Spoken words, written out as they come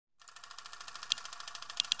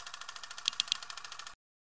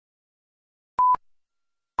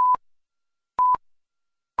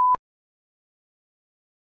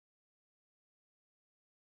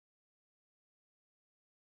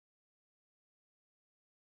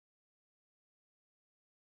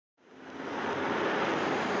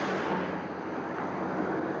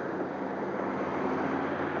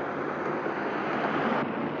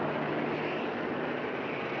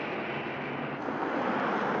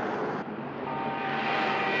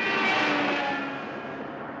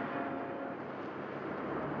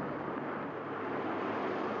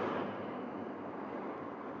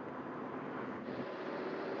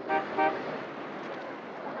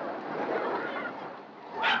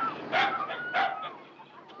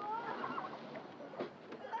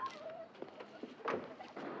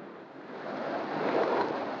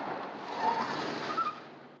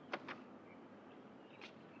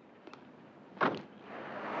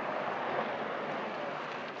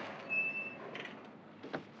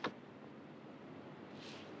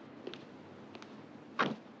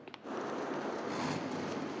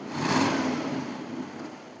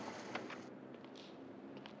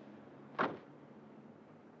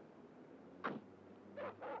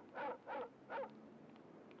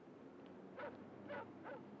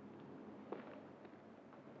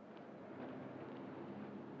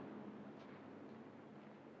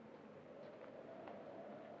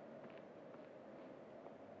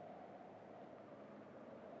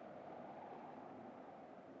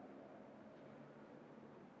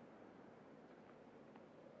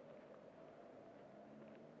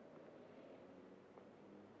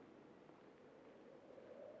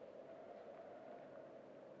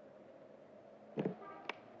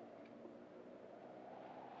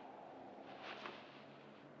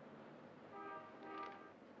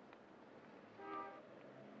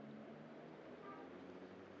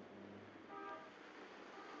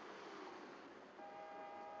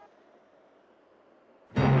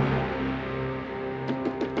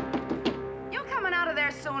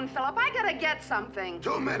phone, Philip. I gotta get something.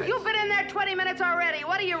 2 minutes. You've been in there 20 minutes already.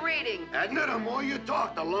 What are you reading? Edna, the more you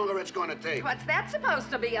talk, the longer it's gonna take. What's that supposed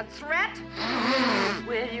to be, a threat?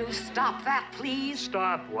 Will you stop that, please?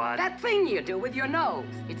 Stop what? That thing you do with your nose.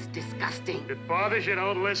 It's disgusting. It bothers you,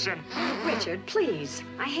 don't listen. Richard, please.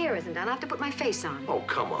 My hair isn't done. I have to put my face on. Oh,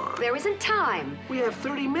 come on. There isn't time. We have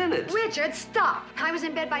 30 minutes. Richard, stop. I was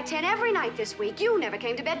in bed by 10 every night this week. You never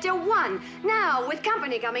came to bed till 1. Now, with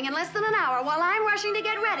company coming in less than an hour while I'm rushing to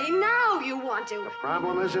get ready, now you want to. The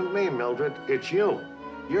problem isn't me, Mildred. It's you.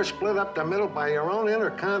 You're split up the middle by your own inner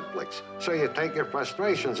conflicts, so you take your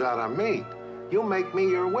frustrations out on me. You make me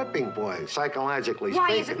your whipping boy, psychologically speaking.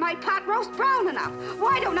 Why isn't my pot roast brown enough?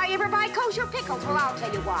 Why don't I ever buy kosher pickles? Well, I'll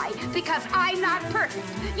tell you why. Because I'm not perfect.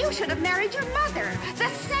 You should have married your mother, the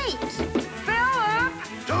saint. Philip!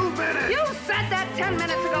 2 minutes! You said that 10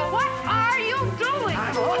 minutes ago. What are you doing?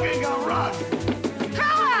 I'm hooking a rug.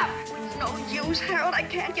 Philip! It's no use, Harold. I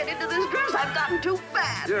can't get into this dress. I've gotten too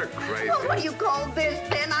fat. You're crazy. Well, what do you call this,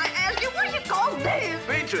 then? I ask you, what do you call this?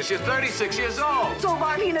 Beatrice, you're 36 years old. So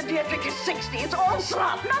Marlena Dietrich is 60. It's all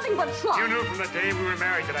slop, nothing but slop. You knew from the day we were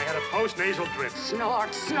married that I had a post-nasal drip.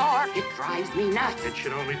 Snort, snort. It drives me nuts. It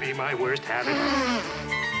should only be my worst habit.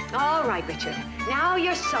 All right, Richard. Now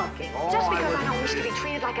you're sulking. Just because I don't wish to be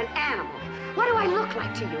treated like an animal. What do I look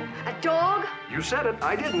like to you? A dog? You said it.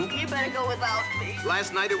 I didn't. You better go without me.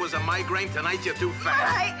 Last night it was a migraine. Tonight you're too fat.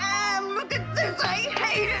 I am. Look at this. I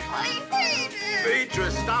hate it. I hate it.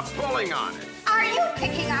 Beatrice, stop pulling on it. Are you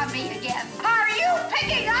picking on me again? Are you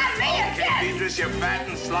picking on me again? Beatrice, you're fat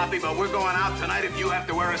and sloppy, but we're going out tonight if you have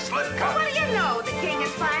to wear a slip Well, cut. what do you know? The king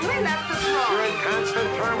has finally left the throne. You're in constant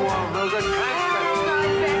turmoil, Mildred. Constant. Harold, I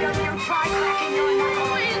beg of you, try cracking your knuckles.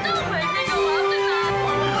 Please don't make me go out tonight.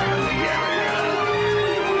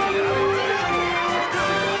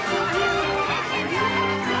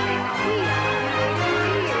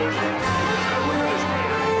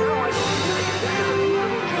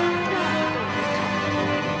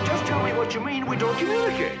 Just tell me what you mean. We don't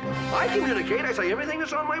communicate. I communicate. I say everything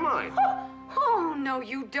that's on my mind. Oh, no,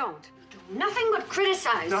 you don't. You do nothing but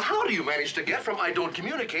criticize. Now, how do you manage to get from I don't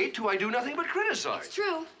communicate to I do nothing but criticize? It's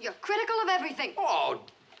true. You're critical of everything. Oh,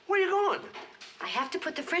 where are you going? I have to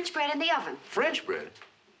put the French bread in the oven. French bread?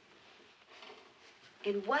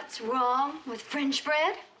 And what's wrong with French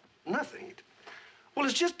bread? Nothing. Well,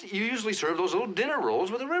 it's just you usually serve those little dinner rolls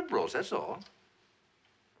with the rib rolls, that's all.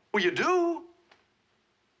 Well, you do?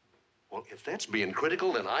 Well, if that's being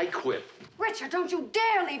critical, then I quit. Richard, don't you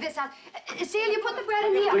dare leave this out. Celia, put the bread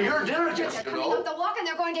in the oven. Your dinner guests, They're you coming know. up the walk and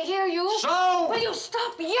they're going to hear you. So? Will you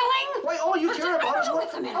stop yelling? Why, all you care about is what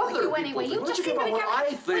What's the matter other with you people anyway? think. You What just you care seem to about be what I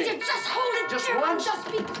Will think? you just hold it Just there and once? just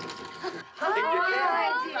be...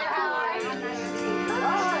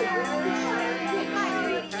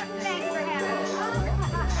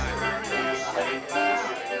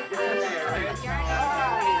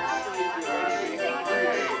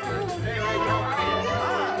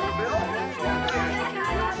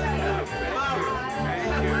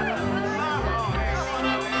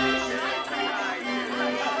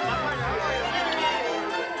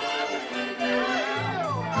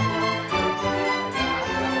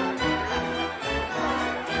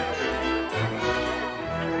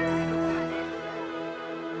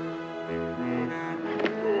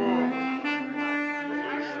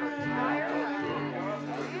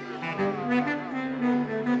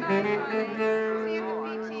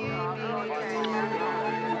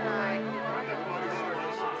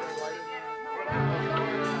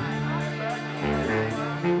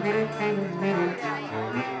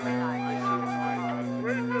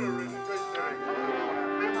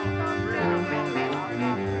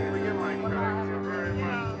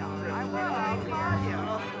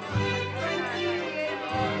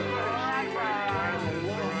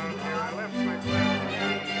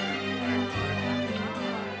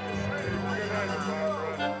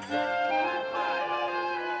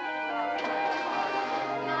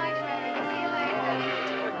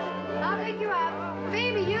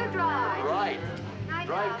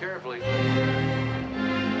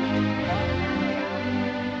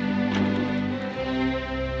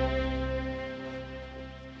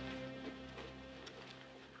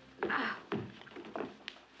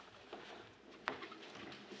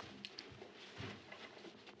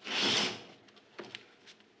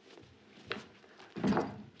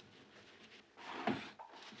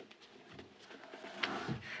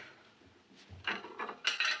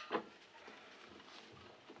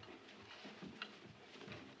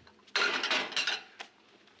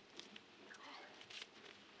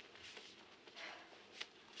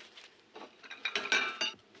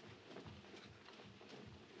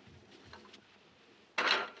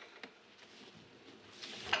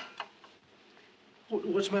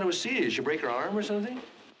 What's the matter with Celia? Did she break her arm or something?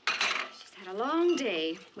 She's had a long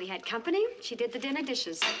day. We had company. She did the dinner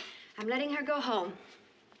dishes. I'm letting her go home.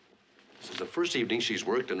 This is the first evening she's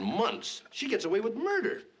worked in months. She gets away with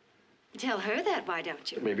murder. Tell her that, why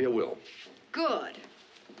don't you? Maybe I will. Good.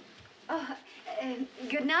 Oh,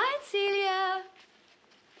 good night, Celia.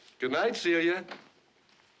 Good night, Celia.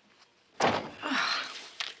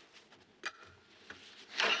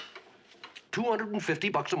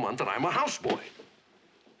 $250 a month and I'm a houseboy.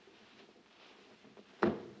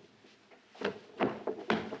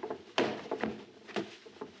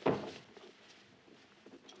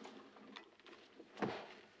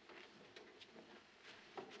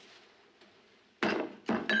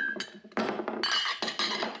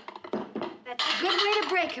 That's a good way to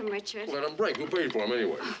break him, Richard. Let him break. Who paid for him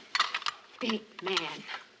anyway? Big man.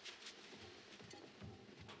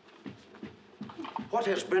 What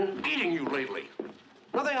has been eating you lately?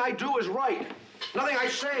 Nothing I do is right. Nothing I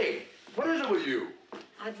say. What is it with you?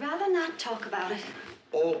 I'd rather not talk about it.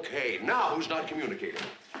 Okay, now who's not communicating?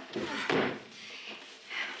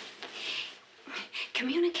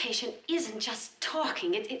 Communication isn't just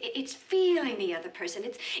talking. It's feeling the other person.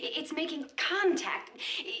 It's making contact.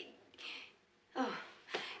 Oh,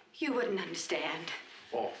 you wouldn't understand.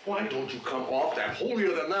 Oh, why don't you come off that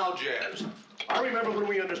holier-than-thou jazz? I remember when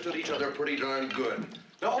we understood each other pretty darn good.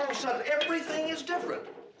 Now, all of a sudden, everything is different.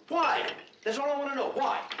 Why? That's all I want to know.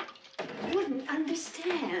 Why? You wouldn't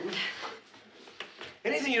understand.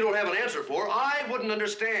 Anything you don't have an answer for, I wouldn't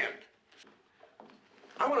understand.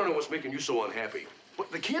 I want to know what's making you so unhappy.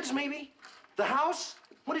 What, the kids, maybe? The house?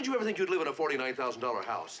 When did you ever think you'd live in a $49,000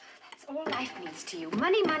 house? That's all life means to you.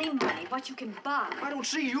 Money, money, money. What you can buy. I don't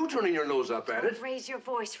see you turning your nose up at it. Don't raise your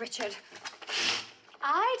voice, Richard.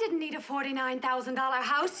 I didn't need a $49,000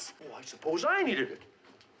 house. Oh, I suppose I needed it.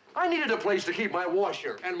 I needed a place to keep my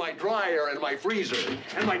washer and my dryer and my freezer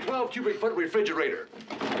and my 12 cubic foot refrigerator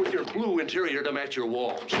with your blue interior to match your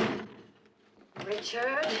walls.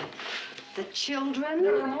 Richard, the children.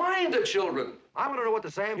 Never mind the children. I want to know what the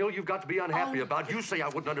Sam Hill you've got to be unhappy about. You say I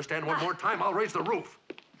wouldn't understand one more time, I'll raise the roof.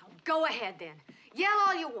 Go ahead, then. Yell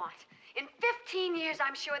all you want. In 15 years,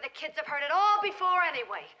 I'm sure the kids have heard it all before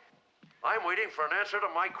anyway. I'm waiting for an answer to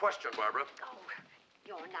my question, Barbara. Oh,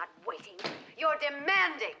 you're not waiting. You're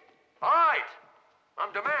demanding. All right.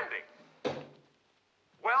 I'm demanding.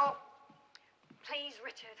 Well? Please,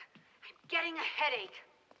 Richard. I'm getting a headache.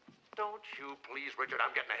 Don't you please, Richard.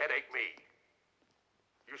 I'm getting a headache, me.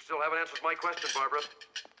 You still haven't answered my question, Barbara.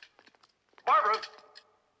 Barbara!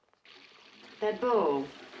 That bow,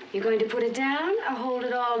 you going to put it down or hold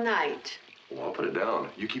it all night? Oh, I'll put it down.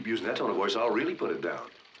 You keep using that tone of voice, I'll really put it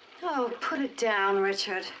down. Oh, put it down,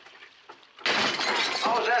 Richard.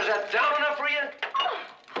 Oh, is that down enough for you?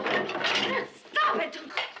 Stop it!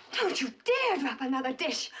 Don't you dare drop another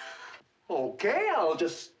dish. Okay, I'll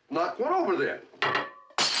just knock one over then.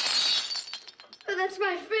 That's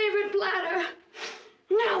my favorite platter.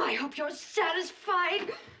 Now I hope you're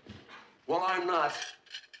satisfied. Well, I'm not.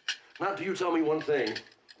 Not till you tell me one thing.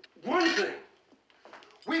 One thing.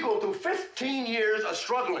 We go through 15 years of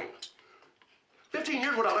struggling. 15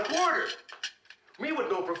 years without a quarter. Me with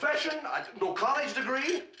no profession, no college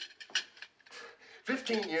degree.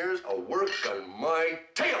 15 years of working my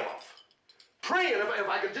tail off. Praying if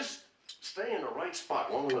I could just stay in the right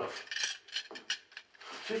spot long enough.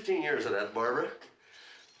 15 years of that, Barbara.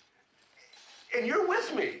 And you're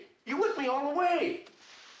with me. You're with me all the way.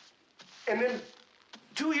 And then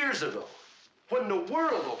 2 years ago, when the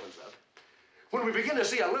world opens up, when we begin to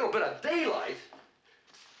see a little bit of daylight,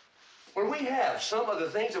 when we have some of the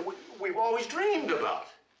things that we've always dreamed about,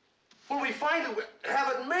 when we find that we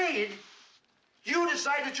have it made, you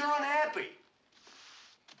decide that you're unhappy.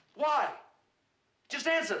 Why? Just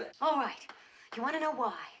answer that. All right. You want to know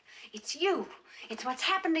why? It's you. It's what's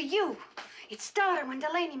happened to you. It started when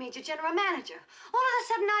Delaney made you general manager. All of a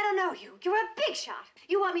sudden, I don't know you. You're a big shot.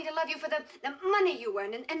 You want me to love you for the money you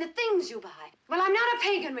earn and the things you buy. Well, I'm not a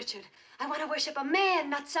pagan, Richard. I want to worship a man,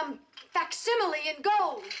 not some facsimile in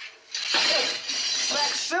gold.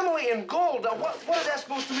 Facsimile in gold? Now, what is that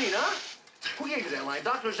supposed to mean, huh? Who gave you that line?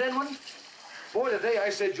 Dr. Zenwin? Boy, the day I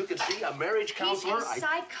said you could see a marriage counselor... He's a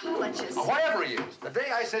psychologist. Whatever he is. The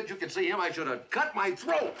day I said you could see him, I should have cut my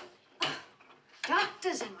throat. Dr.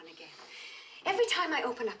 Zenwin again. Every time I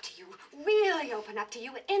open up to you, really open up to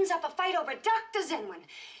you, it ends up a fight over Dr. Zenwin.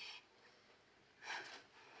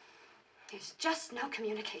 There's just no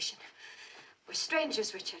communication. We're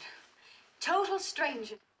strangers, Richard. Total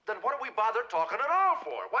strangers. Then what do we bother talking at all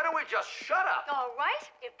for? Why don't we just shut up? All right,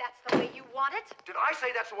 if that's the way you want it. Did I say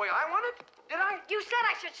that's the way I want it? Did I? You said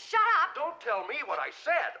I should shut up. Don't tell me what I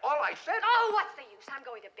said. All I said... Oh, what's the use? I'm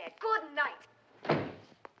going to bed. Good night.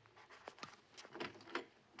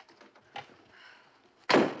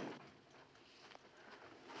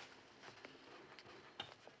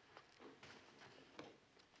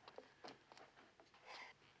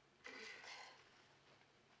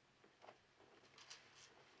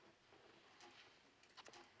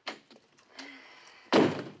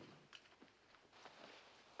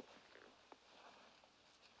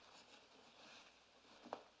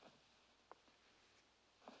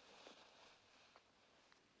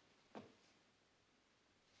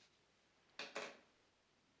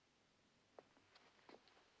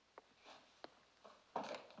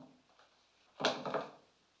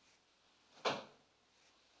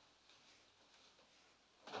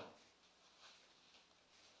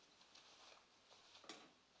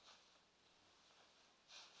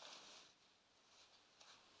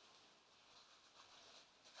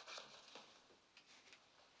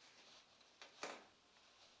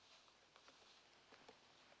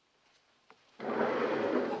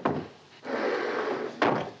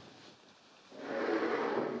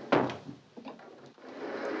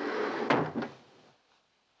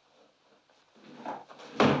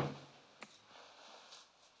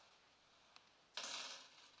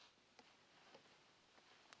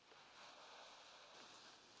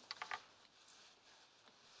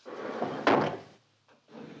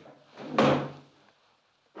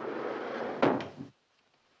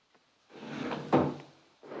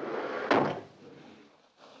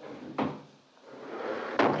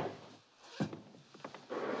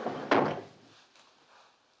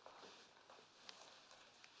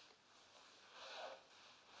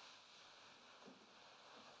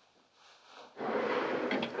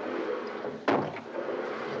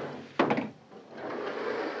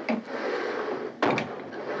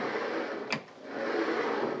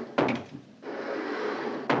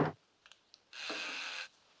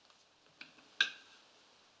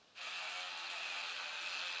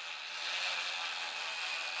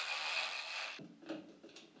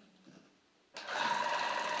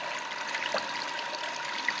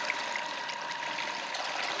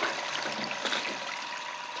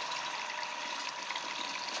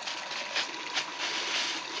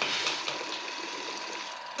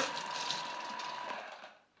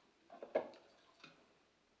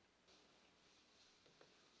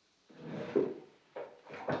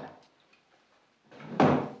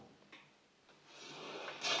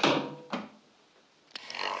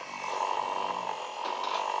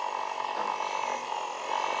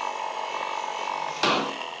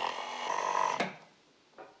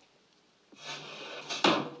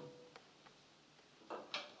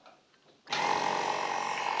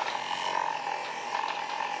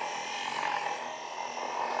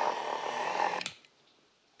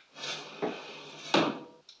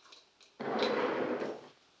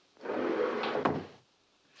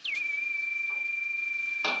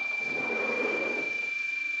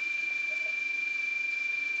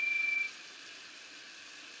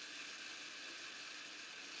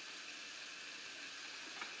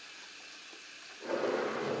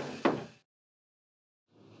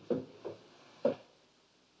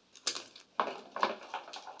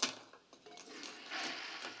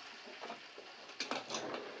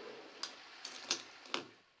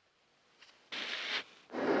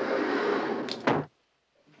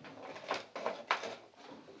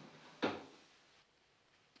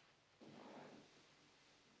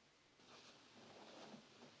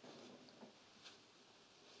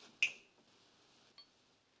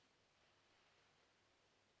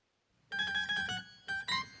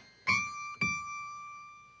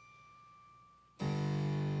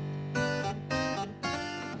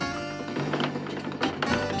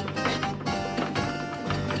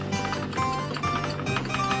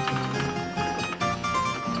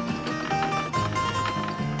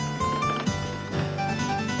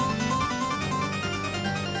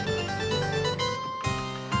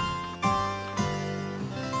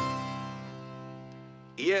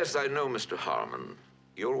 Yes, I know, Mr. Harmon.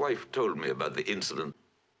 Your wife told me about the incident.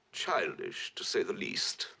 Childish, to say the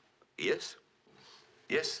least. Yes?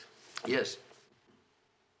 Yes? Yes.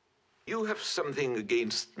 You have something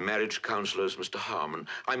against marriage counselors, Mr. Harmon.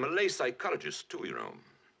 I'm a lay psychologist, too, you know.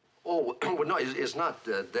 Oh, well, no, it's not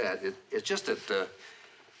that. It's just that,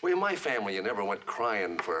 well, in my family, you never went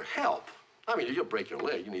crying for help. I mean, you'll break your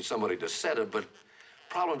leg. You need somebody to set it, but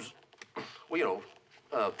problems, well, you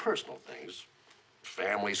know, personal things.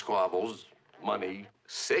 Family squabbles, money.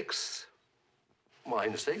 Sex? Well, I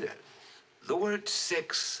didn't say that. The word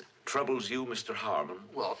sex troubles you, Mr. Harmon?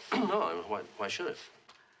 Well, no, why should it?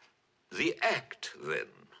 The act, then.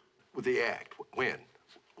 With the act? When?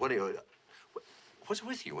 What do you... What's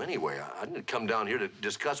with you, anyway? I didn't come down here to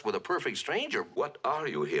discuss with a perfect stranger. What are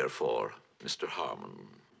you here for, Mr. Harmon?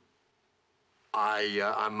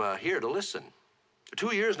 I'm here to listen.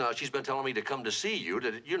 2 years now, she's been telling me to come to see you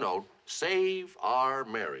to, you know, save our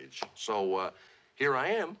marriage. So, here I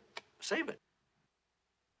am. Save it.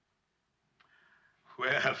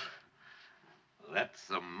 Well, that's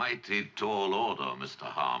a mighty tall order, Mr.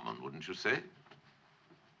 Harmon, wouldn't you say?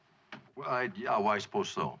 Well, yeah, well, I suppose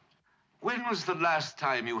so. When was the last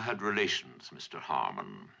time you had relations, Mr.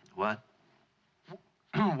 Harmon? What?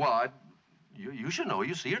 Well, you should know.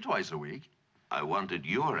 You see her twice a week. I wanted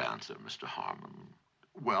your answer, Mr. Harmon.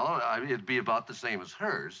 Well, it'd be about the same as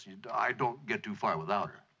hers. I don't get too far without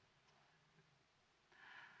her.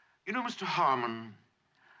 You know, Mr. Harmon,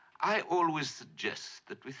 I always suggest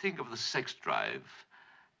that we think of the sex drive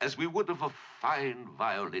as we would of a fine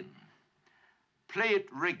violin. Play it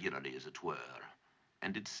regularly, as it were,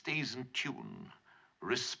 and it stays in tune,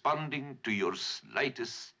 responding to your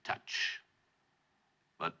slightest touch.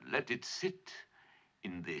 But let it sit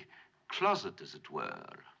in the closet, as it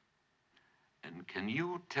were. And can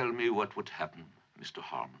you tell me what would happen, Mr.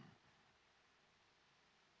 Harmon?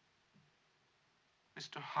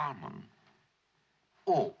 Mr. Harmon.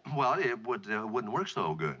 Oh, well, it wouldn't work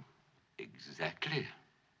so good. Exactly.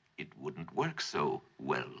 It wouldn't work so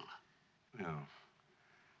well.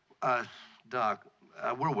 Yeah. Doc,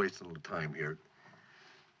 we're wasting a little time here.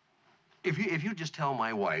 If you just tell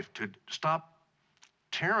my wife to stop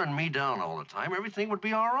tearing me down all the time, everything would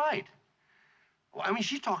be all right. Well, I mean,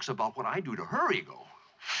 she talks about what I do to her ego.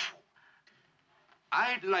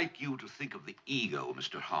 I'd like you to think of the ego,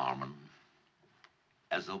 Mr. Harmon,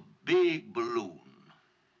 as a big balloon.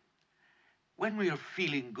 When we are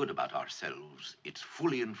feeling good about ourselves, it's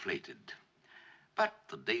fully inflated. But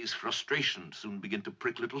the day's frustrations soon begin to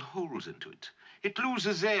prick little holes into it. It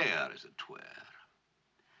loses air, as it were.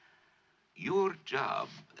 Your job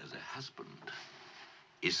as a husband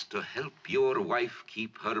is to help your wife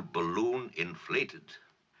keep her balloon inflated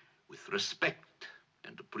with respect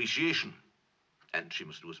and appreciation. And she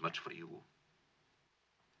must do as much for you.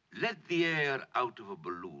 Let the air out of a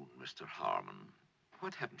balloon, Mr. Harmon.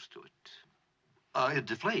 What happens to it? It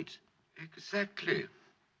deflates. Exactly.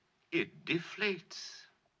 It deflates.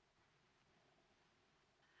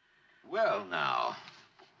 Well, now.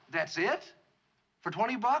 That's it? For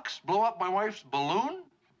 20 bucks? Blow up my wife's balloon?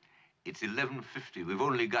 It's 11:50. We've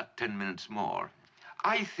only got 10 minutes more.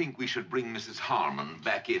 I think we should bring Mrs. Harmon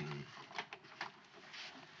back in.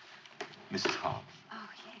 Mrs. Harmon. Oh,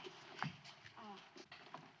 yes. Oh.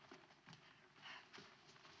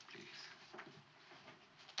 Please.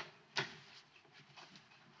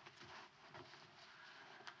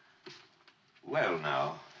 Well,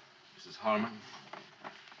 now, Mrs. Harmon,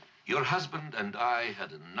 your husband and I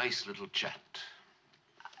had a nice little chat.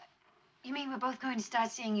 You mean we're both going to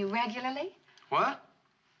start seeing you regularly? What?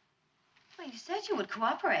 Well, you said you would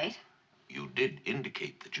cooperate. You did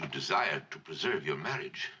indicate that you desired to preserve your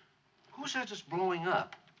marriage. Who says it's blowing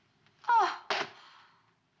up? Oh.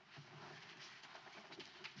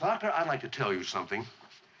 Doctor, I'd like to tell you something.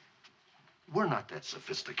 We're not that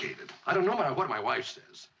sophisticated. I don't know what my wife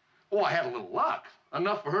says. Oh, I had a little luck.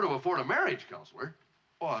 Enough for her to afford a marriage counselor.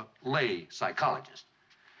 Or a lay psychologist.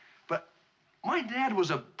 But my dad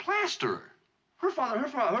was a plasterer. Her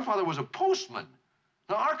father was a postman.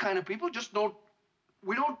 Now, our kind of people just don't...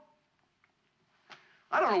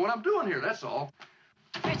 I don't know what I'm doing here, that's all.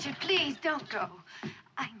 Richard, please don't go.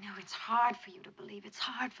 I know it's hard for you to believe. It's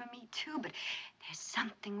hard for me, too, but there's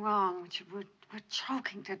something wrong, Richard. We're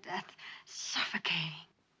choking to death, suffocating.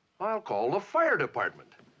 I'll call the fire department.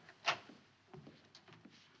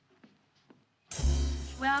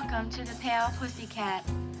 Welcome to the Pale Pussycat.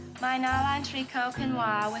 My nylon tricot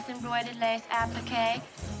peignoir with embroidered lace applique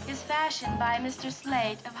is fashioned by Mr.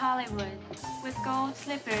 Slate of Hollywood with gold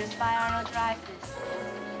slippers by Arnold Dreyfus.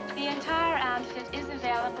 The entire outfit is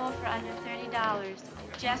available for under $30,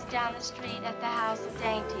 just down the street at the House of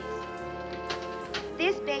Dainties.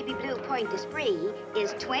 This baby blue Point d'Esprit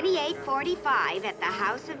is $28.45 at the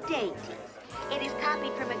House of Dainties. It is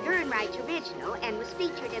copied from a Gernreich original and was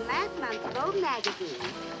featured in last month's Vogue magazine,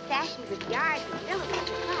 fashioned with yards of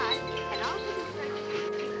millimeter cloth and also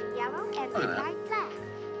in yellow and midnight black.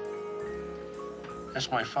 That's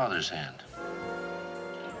my father's hand.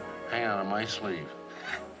 Hanging on my sleeve.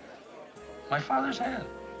 My father's hand.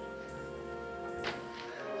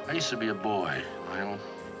 I used to be a boy. Well,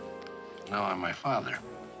 now I'm my father.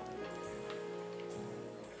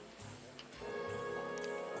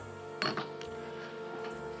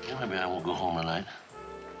 Yeah, maybe I won't go home tonight.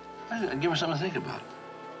 I'd give her something to think about.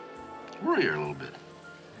 Worry her a little bit.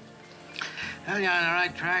 Well, you're on the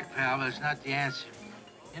right track, pal, but it's not the answer.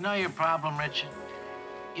 You know your problem, Richard?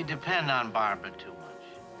 You depend on Barbara too much.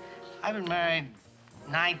 I've been married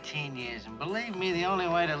 19 years, and believe me, the only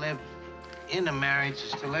way to live in a marriage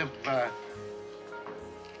is to live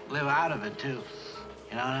out of it, too.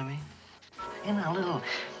 You know what I mean? You know, a little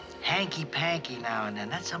hanky-panky now and then.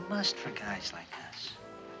 That's a must for guys like us.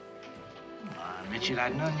 Come on, Richard,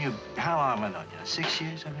 I've known you... How long have I known you? 6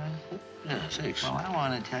 years, I've known you? Yeah, 6. Well, I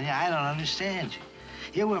want to tell you, I don't understand you.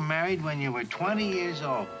 You were married when you were 20 years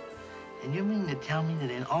old. And you mean to tell me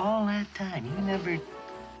that in all that time, you never...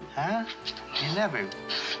 Huh? You never...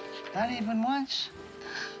 Not even once?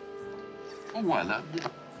 Oh, what?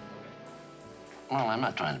 Well, I'm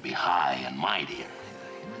not trying to be high and mighty.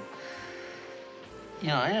 You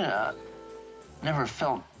know, I never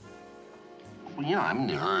felt... Well, you know, I mean,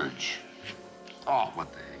 the urge. Oh,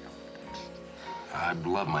 what the heck? I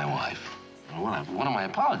love my wife. What am I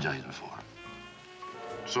apologizing for?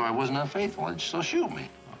 So I wasn't unfaithful, so shoot me.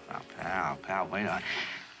 Oh, pal, wait on.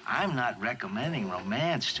 I'm not recommending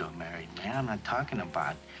romance to a married man. I'm not talking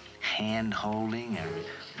about hand-holding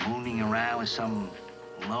or mooning around with some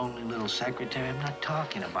lonely little secretary. I'm not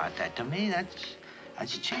talking about that. To me,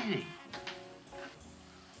 that's cheating.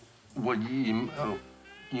 What, you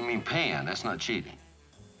mean paying? That's not cheating.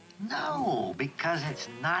 No, because it's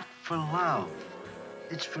not for love.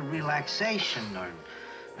 It's for relaxation or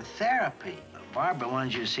therapy. Barbara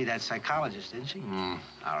wanted you to see that psychologist, didn't she? Mm.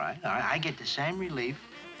 All right. I get the same relief,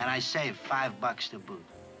 and I save $5 to boot.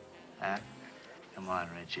 Huh? Come on,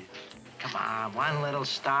 Richie. Come on, one little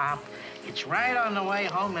stop. It's right on the way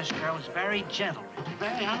home. This girl was very gentle,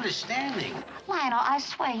 very understanding. Lionel, I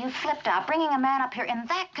swear you flipped out. Bringing a man up here in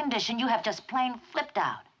that condition, you have just plain flipped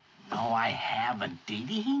out. No, I haven't, Dee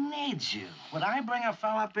Dee. He needs you. Would I bring a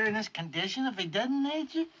fella up here in this condition if he didn't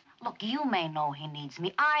need you? Look, you may know he needs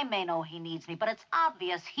me. I may know he needs me, but it's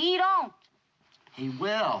obvious he don't. He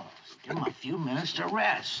will. Just give him a few minutes to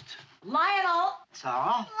rest. Lionel! That's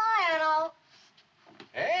all. Lionel!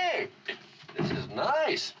 Hey, this is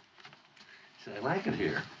nice. I like it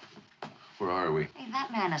here. Where are we? Hey,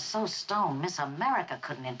 that man is so stoned, Miss America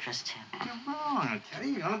couldn't interest him. You're wrong. I tell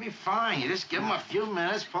you, you're gonna be fine. You just give him a few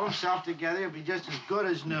minutes, pull himself together, he'll be just as good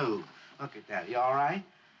as new. Look at that. You all right?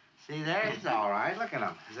 See there? He's all right. Look at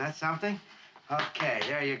him. Is that something? Okay,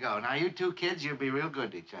 there you go. Now, you two kids, you'll be real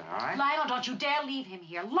good to each other, all right? Lionel, don't you dare leave him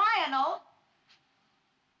here. Lionel!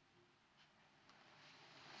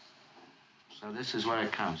 So this is what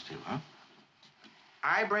it comes to, huh?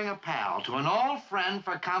 I bring a pal to an old friend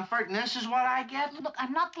for comfort, and this is what I get? Look,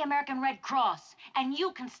 I'm not the American Red Cross, and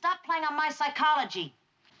you can stop playing on my psychology.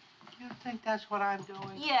 You think that's what I'm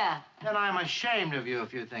doing? Yeah. Then I'm ashamed of you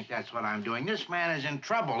if you think that's what I'm doing. This man is in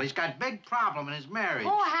trouble. He's got big problem in his marriage.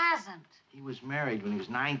 Who hasn't? He was married when he was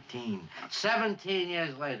 19. 17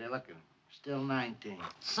 years later, look at him. Still 19.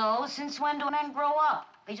 So, since when do men grow up?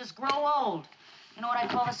 They just grow old. You know what I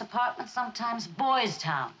call this apartment sometimes? Boys'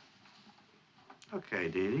 Town. Okay,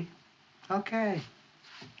 Dee Dee. Okay.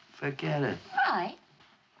 Forget it. Right.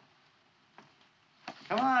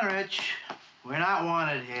 Come on, Rich. We're not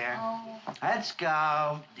wanted here. Oh. Let's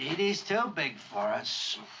go. Dee Dee's too big for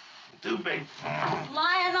us. Too big.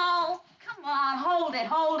 Lionel, come on, hold it,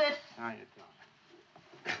 hold it. Now you're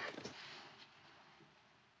talking.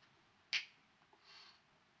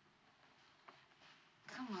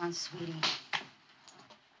 Come on, sweetie.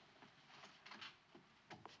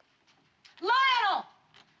 Lionel!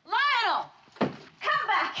 Lionel! Come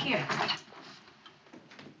back here.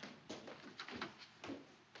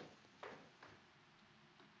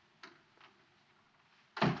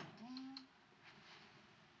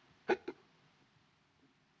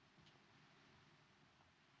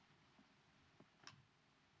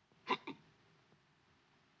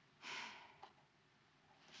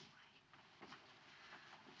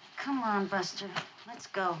 Come on, Buster. Let's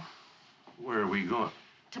go. Where are we going?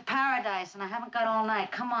 To paradise, and I haven't got all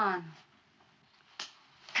night. Come on.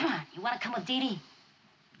 Come on. You want to come with Dee Dee?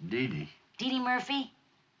 Dee Dee. Dee Dee Murphy?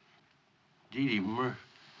 Dee Dee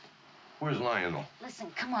Where's Lionel?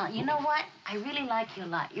 Listen, come on. You know what? I really like you a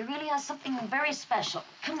lot. You really are something very special.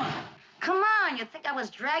 Come on. Come on. You'd think I was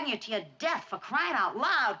dragging you to your death for crying out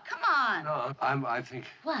loud. Come on. No, I think...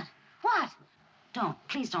 What? What? Don't.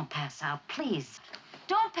 Please don't pass out. Please.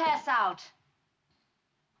 Don't pass out.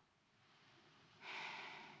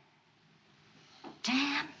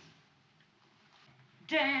 Damn.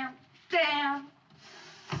 Damn. Damn.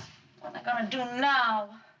 What am I gonna do now?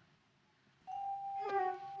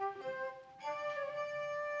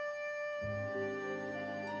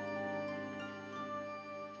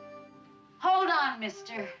 on,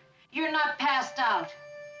 mister. You're not passed out.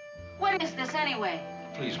 What is this, anyway?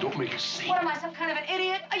 Please, don't make a scene. What am I, some kind of an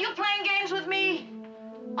idiot? Are you playing games with me?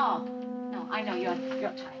 Oh, no, I know you're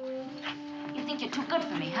tight. You think you're too good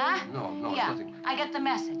for me, huh? No, Yeah, it's nothing. I get the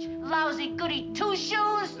message. Lousy goody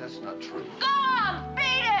two-shoes. That's not true. Go on,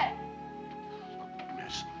 beat it!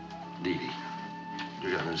 Miss Dee Dee,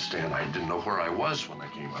 you gotta understand, I didn't know where I was when I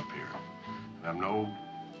came up here. And I'm no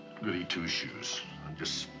goody two-shoes. I'm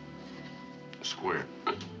just square.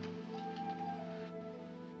 Oh,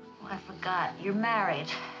 I forgot. You're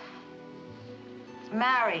married.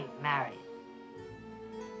 Married.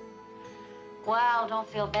 Well, don't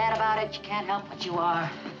feel bad about it. You can't help what you are.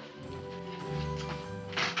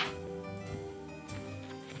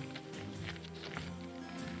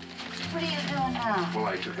 What are you doing now? Well,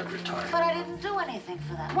 I took up your time. But I didn't do anything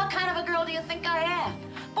for that. What kind of a girl do you think I am?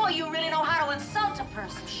 Boy, you really know how to insult a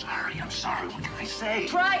person. I'm sorry. What can I say?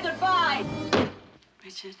 Try goodbye.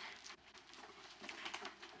 Richard,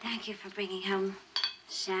 thank you for bringing home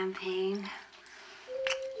champagne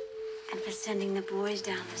and for sending the boys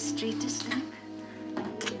down the street to sleep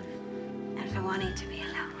and for wanting to be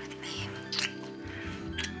alone with me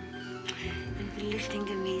and for listening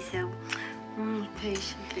to me so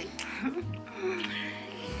patiently.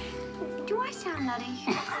 Do I sound nutty?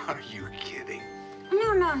 Are you kidding?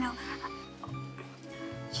 No.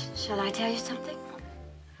 Shall I tell you something?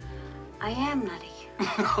 I am nutty.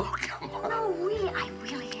 Oh, come on. No, really, I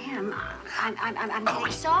really am. I'm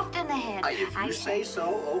getting soft in the head. If you say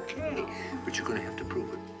so, okay. But you're gonna have to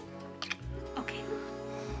prove it. Okay.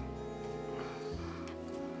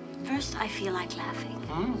 First, I feel like laughing.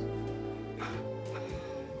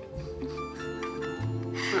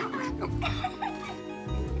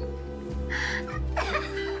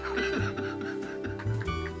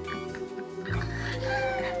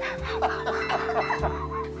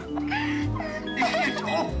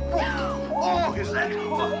 Oh, is that...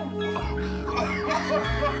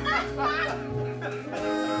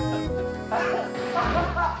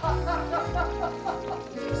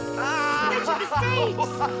 That's your mistakes.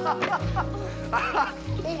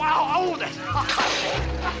 Oh, wow, oh, that's...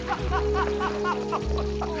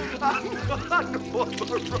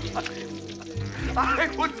 I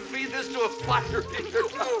wouldn't feed this to a fire eater.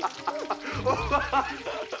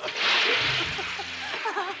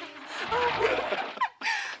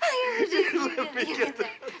 Let me get the...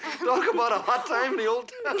 Talk about a hot time in the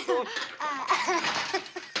old town.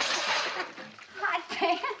 Hot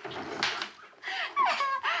pan.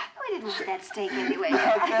 We didn't want that steak anyway. I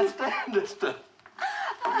can't stand this stuff.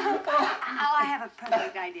 Oh, I have a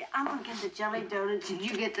perfect idea. I'm gonna get the jelly donuts and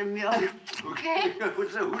you get the milk. Okay?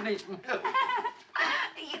 Who needs milk?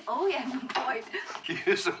 Oh, yeah, good point.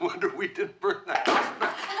 It's a wonder we didn't burn the house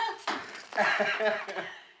down.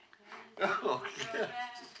 Oh, yeah.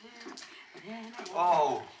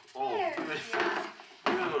 Oh,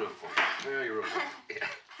 beautiful. Very romantic.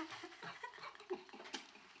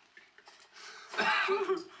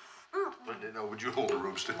 But no, would you hold the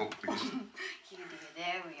room still, please?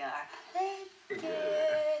 There we are.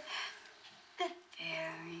 The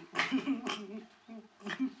fairy.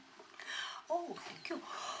 Oh, thank you.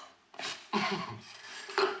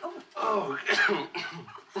 Oh.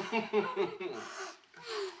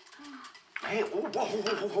 Hey, whoa.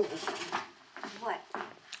 What?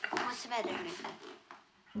 What's the matter, honey?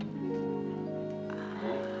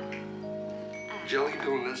 Jelly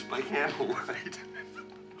donuts by candlelight.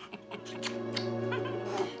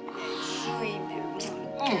 Sweet.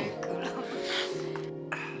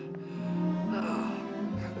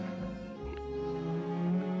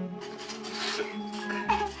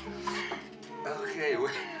 Okay,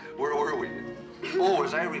 where were we? Oh,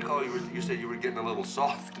 as I recall, you said you were getting a little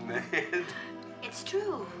soft in the head. It's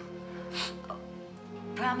true. Oh,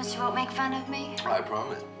 promise you won't make fun of me? I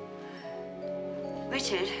promise.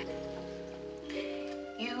 Richard,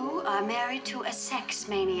 you are married to a sex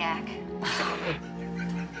maniac.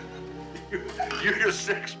 You're a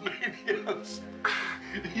sex maniac.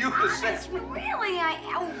 You're a sex maniac. Really?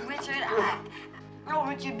 Richard,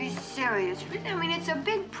 Richard, be serious. I mean, it's a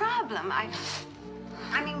big problem. I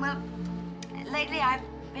mean, well, lately I've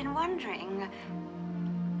been wondering,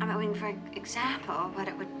 for example, what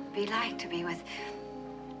it would be like to be with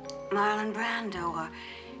Marlon Brando or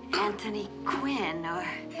Anthony Quinn or...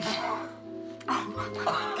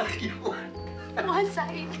 Once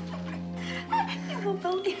you won't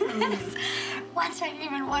believe this. Once I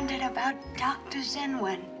even wondered about Dr.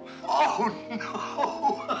 Zenwin. Oh,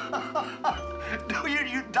 no. No,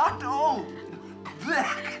 you Dr. Oh,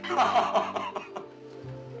 Vic.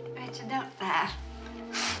 Richard, don't laugh.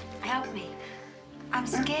 Help me. I'm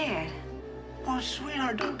scared. Oh,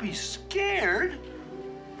 sweetheart, don't be scared.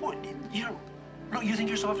 Boy, no, you think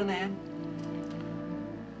you're soft in the head?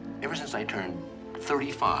 Ever since I turned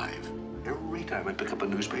 35, every time I pick up a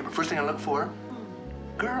newspaper, first thing I look for,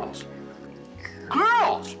 girls.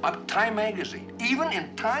 Girls! Time magazine. Even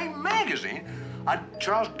in Time magazine,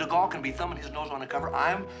 Charles de Gaulle can be thumbing his nose on the cover.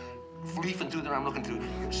 I'm leafing through there. I'm looking through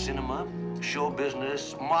cinema, show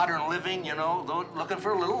business, modern living, you know, looking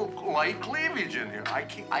for a little light cleavage in here. I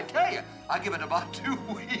tell you, I give it about 2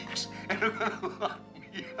 weeks, and they're gonna lock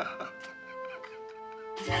me up.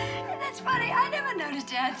 That's funny. I never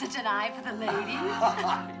noticed you had such an eye for the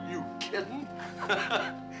ladies. You kidding?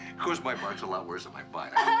 Of course, my bark's a lot worse than my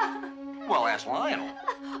bite. Well, ask Lionel.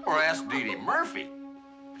 Or ask Dee Dee Murphy.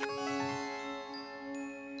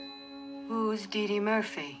 Who's Dee Dee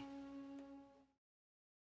Murphy?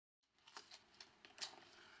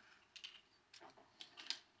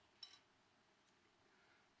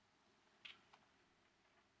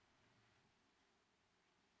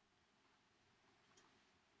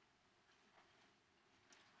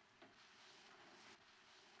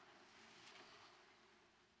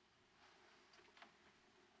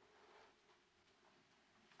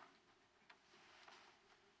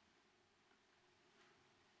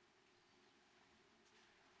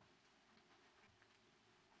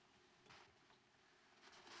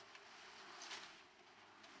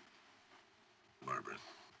 Barbara.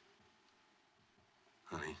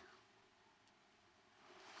 Honey.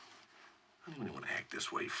 What do you want to act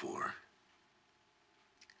this way for?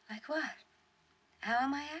 Like what? How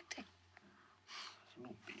am I acting?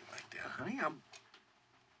 Don't be like that, honey.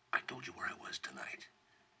 I told you where I was tonight.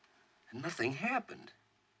 And nothing happened.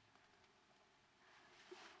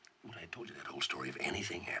 When I told you that whole story, if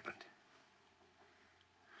anything happened.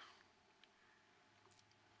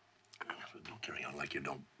 Don't carry on like you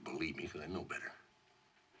don't believe me, because I know better.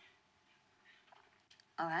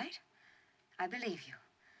 All right. I believe you.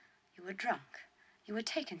 You were drunk. You were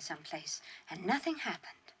taken someplace, and nothing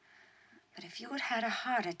happened. But if you had had a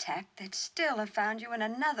heart attack, they'd still have found you in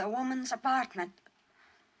another woman's apartment.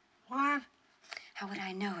 What? How would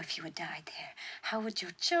I know if you had died there? How would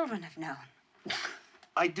your children have known?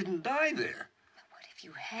 I didn't die there. But what if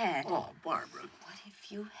you had? Oh, Barbara. What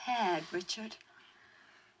if you had, Richard?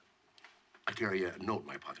 I carry a note in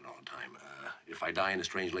my pocket all the time. If I die in a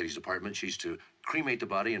strange lady's apartment, she's to cremate the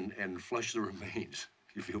body and flush the remains.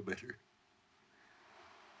 You feel better?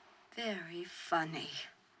 Very funny.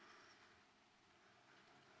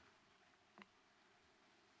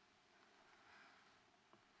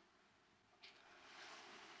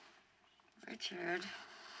 Richard.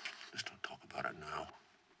 Let's don't talk about it now.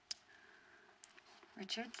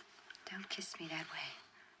 Richard, don't kiss me that way.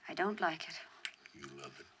 I don't like it. You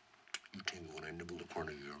love it. You tingle when I nibble the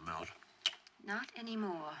corner of your mouth. Not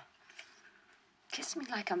anymore. Kiss me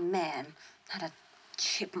like a man, not a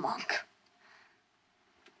chipmunk.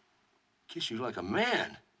 Kiss you like a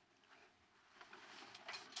man?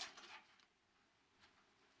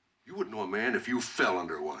 You wouldn't know a man if you fell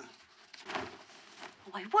under one.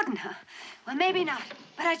 Oh, I wouldn't, huh? Well, maybe not.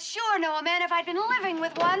 But I'd sure know a man if I'd been living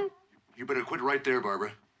with one. You better quit right there,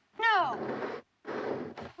 Barbara. No.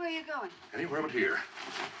 Where are you going? Anywhere but here.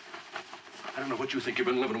 I don't know what you think you've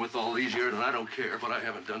been living with all these years, and I don't care, but I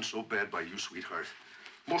haven't done so bad by you, sweetheart.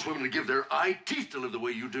 Most women would give their eye teeth to live the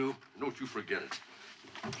way you do. Don't you forget it.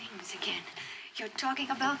 Things again. You're talking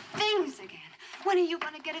about things again. When are you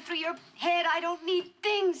going to get it through your head? I don't need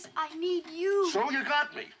things. I need you. So you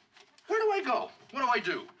got me. Where do I go? What do I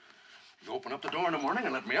do? You open up the door in the morning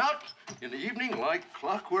and let me out. In the evening, like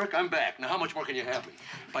clockwork, I'm back. Now, how much more can you have me?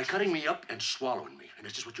 By cutting me up and swallowing me. And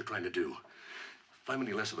it's just what you're trying to do. If I'm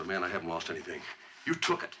any less of a man, I haven't lost anything. You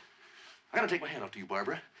took it. I gotta take my hat off to you,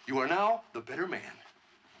 Barbara. You are now the better man.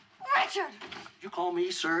 Richard! You call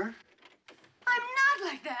me sir? I'm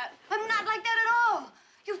not like that. I'm not like that at all.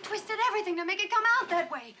 You've twisted everything to make it come out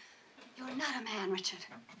that way. You're not a man, Richard.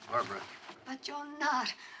 Barbara. But you're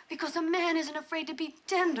not. Because a man isn't afraid to be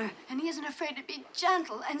tender, and he isn't afraid to be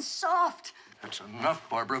gentle and soft. That's enough,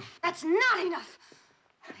 Barbara. That's not enough.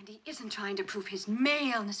 And he isn't trying to prove his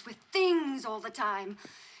maleness with things all the time.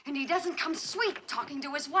 And he doesn't come sweet talking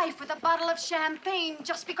to his wife with a bottle of champagne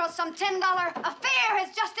just because some $10 affair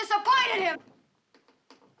has just disappointed him.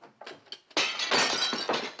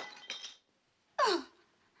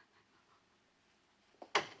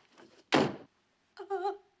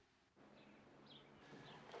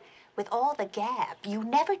 With all the gab, you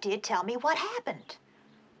never did tell me what happened.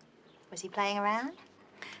 Was he playing around?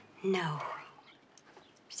 No.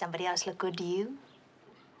 Somebody else look good to you?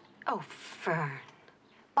 Oh, Fern.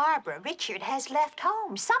 Barbara, Richard has left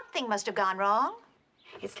home. Something must have gone wrong.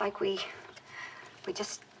 It's like we We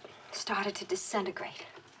just started to disintegrate.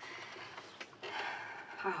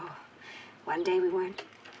 Oh, one day we weren't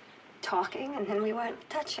talking, and then we weren't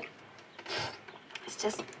touching. It's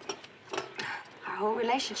just our whole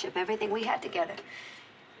relationship, everything we had together,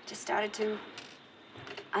 just started to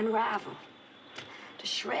unravel, to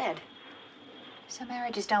shred. So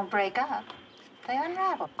marriages don't break up. They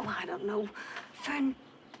unravel. Oh, I don't know. Fern,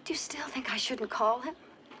 do you still think I shouldn't call him?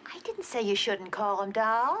 I didn't say you shouldn't call him,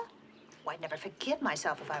 doll. Oh, I'd never forgive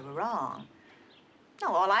myself if I were wrong.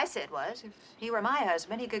 No, all I said was, if he were my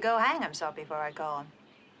husband, he could go hang himself before I'd call him.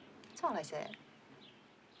 That's all I said.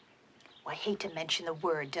 Oh, I hate to mention the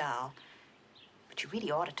word, doll, but you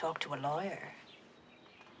really ought to talk to a lawyer.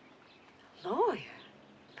 Lawyer?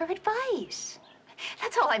 For advice.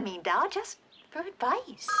 That's all I mean, doll, just for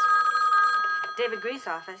advice. David Grease's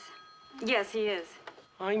office. Yes, he is.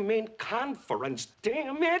 I'm in conference,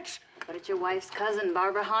 damn it! But it's your wife's cousin,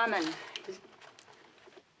 Barbara Harmon.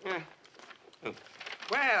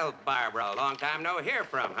 Well, Barbara, long time no hear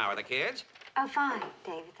from. How are the kids? Oh, fine,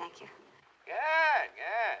 David, thank you. Good.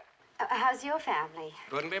 How's your family?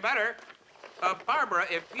 Couldn't be better. Barbara,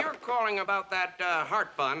 if you're calling about that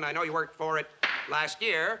heart fund, I know you worked for it last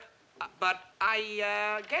year, but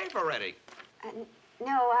I gave already.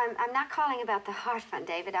 No, I'm not calling about the heart fund,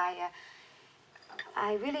 David.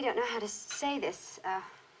 I really don't know how to say this,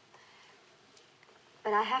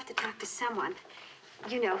 but I have to talk to someone,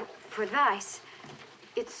 you know, for advice.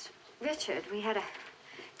 It's Richard. We had a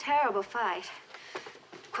terrible fight,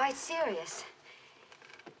 quite serious,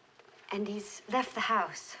 and he's left the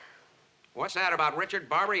house. What's that about Richard?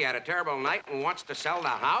 Barbara, he had a terrible night and wants to sell the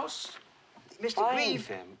house? Mr. Grieve.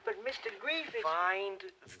 them. But Mr. Grieve is... Find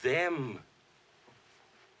them.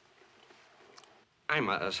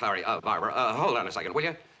 I'm sorry, Barbara. Hold on a second, will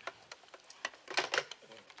you?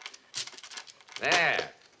 There.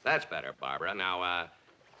 That's better, Barbara. Now,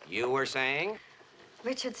 you were saying?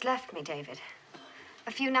 Richard's left me, David,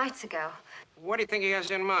 a few nights ago. What do you think he has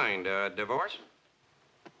in mind? Divorce?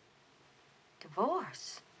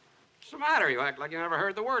 Divorce? What's the matter? You act like you never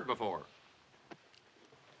heard the word before.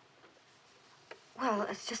 Well,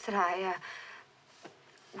 it's just that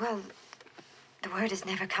well, the word has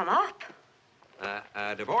never come up.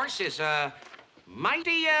 Divorce is,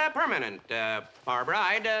 mighty, permanent,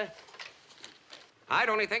 Barbara. I'd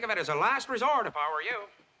only think of it as a last resort if I were you.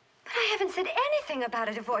 But I haven't said anything about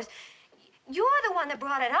a divorce. You're the one that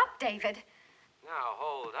brought it up, David. Now,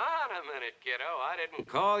 hold on a minute, kiddo. I didn't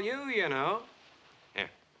call you, you know. Here.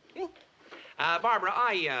 Barbara,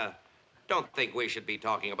 I, don't think we should be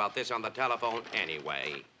talking about this on the telephone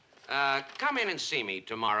anyway. Come in and see me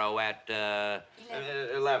tomorrow at,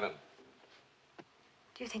 11.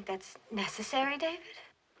 Do you think that's necessary, David?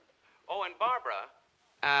 Oh, and Barbara,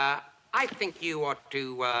 I think you ought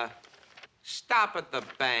to, stop at the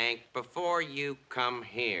bank before you come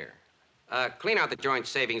here. Clean out the joint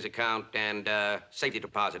savings account and, safety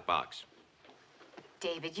deposit box.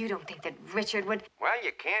 David, you don't think that Richard would... Well,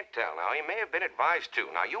 you can't tell now. He may have been advised to.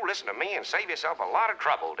 Now, you listen to me and save yourself a lot of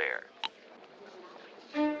trouble, dear.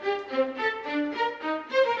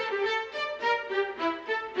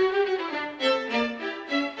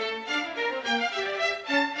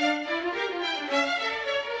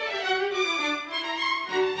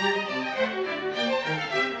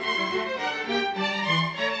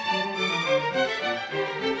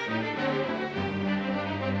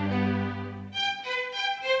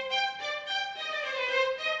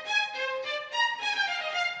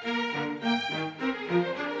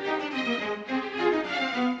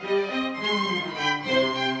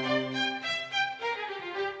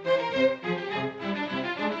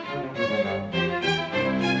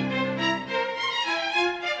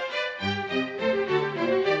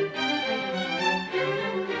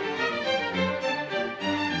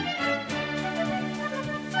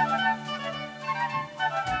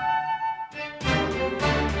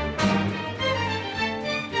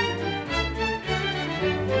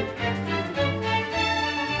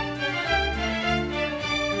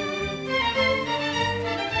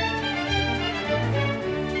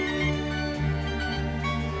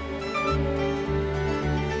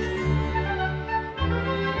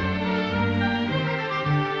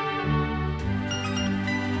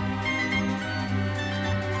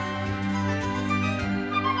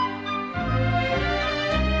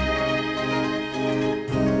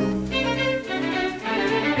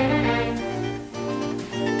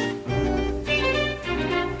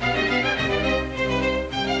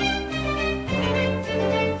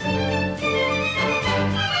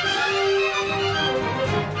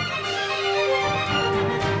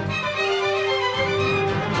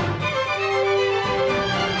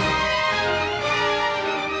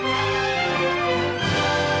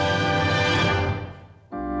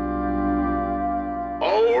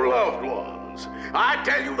 loved ones. I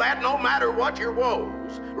tell you that no matter what your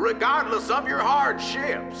woes, regardless of your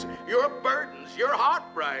hardships, your burdens, your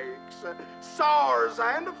heartbreaks, sorrows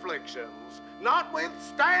and afflictions,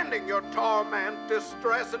 notwithstanding your torment,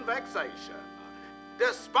 distress, and vexation,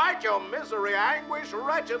 despite your misery, anguish,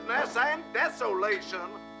 wretchedness, and desolation,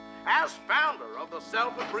 as founder of the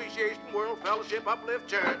Self-Appreciation World Fellowship Uplift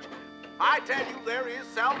Church, I tell you there is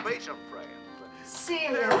salvation, friends.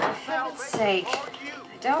 Celia, for heaven's sake.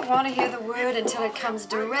 I don't want to hear the word until it comes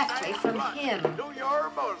directly from him. To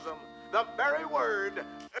your bosom, the very word.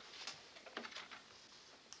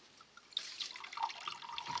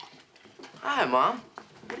 Hi, Mom.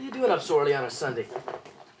 What are you doing up so early on a Sunday?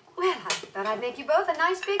 Well, I thought I'd make you both a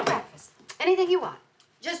nice big breakfast. Anything you want.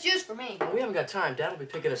 Just use for me. Well, we haven't got time. Dad will be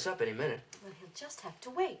picking us up any minute. Well, he'll just have to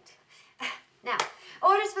wait. Now,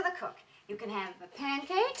 orders for the cook. You can have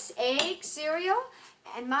pancakes, eggs, cereal,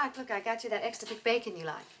 and Mark, look, I got you that extra thick bacon you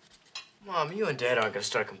like. Mom, you and Dad aren't going to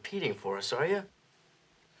start competing for us, are you?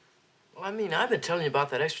 Well, I mean, I've been telling you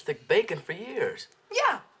about that extra thick bacon for years.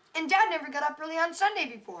 Yeah, and Dad never got up early on Sunday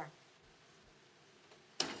before.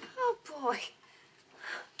 Oh, boy.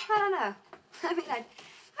 I don't know. I mean, I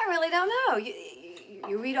really don't know.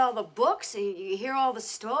 You read all the books and you hear all the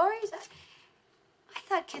stories. I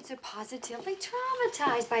thought kids are positively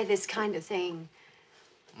traumatized by this kind of thing.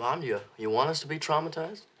 Mom, you want us to be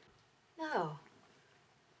traumatized? No.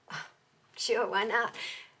 Sure, why not?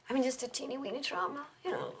 I mean, just a teeny-weeny trauma.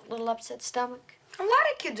 You know, a little upset stomach. A lot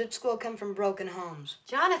of kids at school come from broken homes.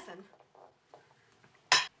 Jonathan.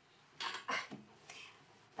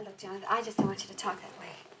 Look, Jonathan, I just don't want you to talk that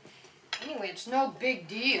way. Anyway, it's no big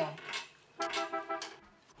deal.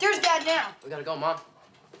 There's Dad now. We gotta go, Mom.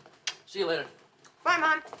 See you later. Bye,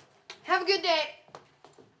 Mom. Have a good day.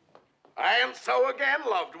 And so again,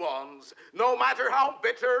 loved ones, no matter how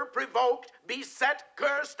bitter, provoked, beset,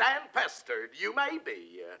 cursed, and pestered you may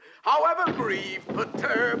be, however grieved,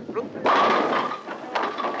 perturbed...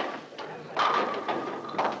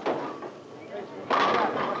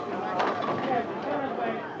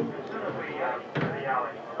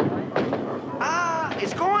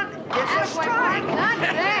 It's going. It's a strike. Not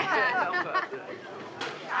bad.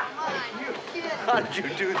 How did you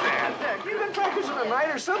do that? You been practicing tonight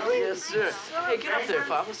or something? Yes, sir. Hey, get up there,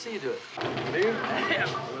 Pop. Let's see you do it. Me? Yeah.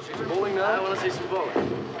 Want to see some bowling now? I want to see some bowling.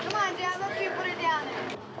 Come on, Dad. Let's see you put it down there.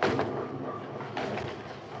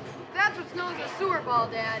 That's what's known as a sewer ball,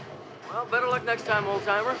 Dad. Well, better luck next time,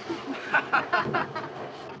 old-timer.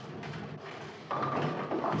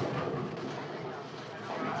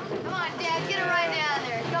 Come on, Dad. Get it right down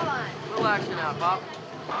there. Come on. Relax you now, Pop.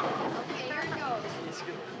 Okay, here it goes.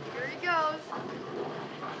 Here he goes.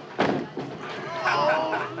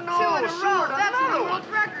 Oh, no, 2 in a row. That's a another world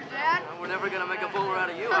record, Dad. Well, we're never going to make a bowler out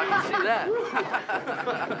of you. I can see that.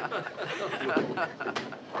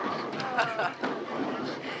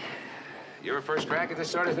 Your first crack at this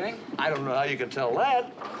sort of thing? I don't know how you can tell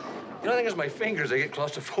that. The only thing is my fingers, I get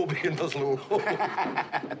claustrophobic in those little holes.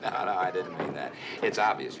 No, I didn't mean that. It's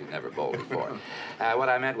obvious you've never bowled before. What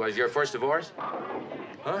I meant was your first divorce?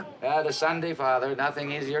 Huh? The Sunday father,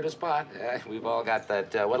 nothing easier to spot. We've all got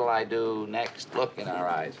that what'll I do next look in our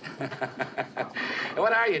eyes.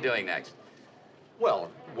 What are you doing next? Well,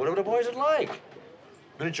 whatever the boys would like.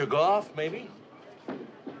 Miniature golf, maybe.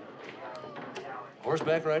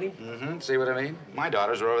 Horseback riding? Mm-hmm. See what I mean? My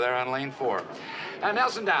daughters are over there on lane 4.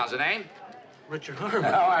 Nelson Downs, the name? Richard Harmon.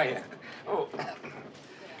 How are you? Oh.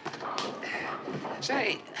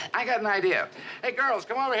 Say, I got an idea. Hey, girls,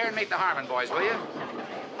 come over here and meet the Harmon boys, will you?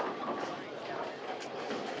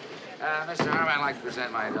 Mr. Harmon, I'd like to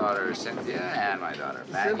present my daughter, Cynthia, and my daughter,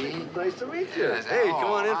 Maggie. Cynthia, nice to meet you. Yes. Hey,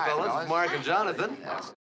 come on in, hi, fellas. Mark and Jonathan.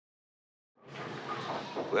 Yes.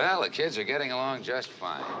 Well, the kids are getting along just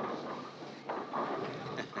fine.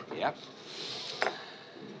 Yep.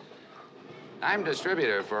 I'm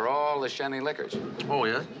distributor for all the Shenny liquors. Oh,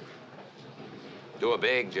 yeah? Do a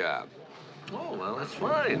big job. Oh, well, that's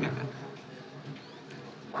fine.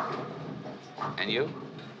 And you?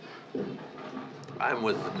 I'm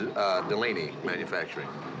with Delaney Manufacturing.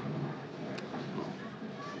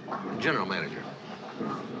 General manager.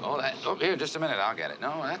 Oh, here, just a minute, I'll get it.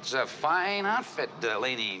 No, that's a fine outfit,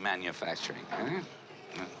 Delaney Manufacturing. Huh?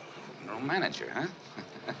 No manager, huh?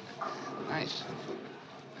 Nice.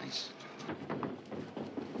 Nice.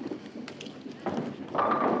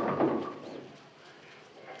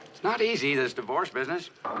 It's not easy, this divorce business.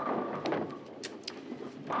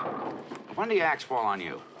 When do the axe fall on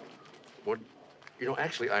you? What You know,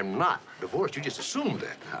 actually, I'm not divorced. You just assumed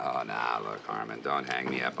that. Oh, now, look, Harmon, don't hang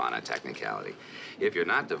me up on a technicality. If you're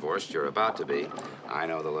not divorced, you're about to be. I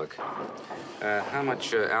know the look. How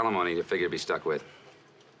much alimony do you figure to be stuck with?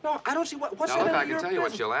 No, I don't see what's now, that look, in I can tell you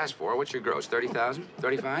what you'll ask for. What's your gross? 30,000?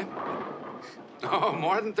 35? Oh,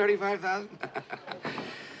 more than 35,000? Oh,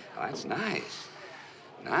 that's nice.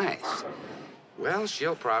 Nice. Well,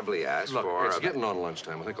 she'll probably ask Look, for... it's getting on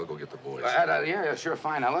lunchtime. I think I'll go get the boys. Yeah, sure,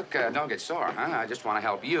 fine. Now, look, don't get sore, huh? I just want to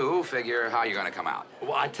help you figure how you're going to come out.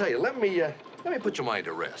 Well, I tell you, let me put your mind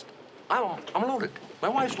to rest. I'm loaded. My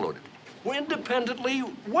wife's loaded. We're independently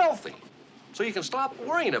wealthy. So you can stop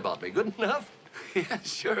worrying about me. Good enough? Yeah,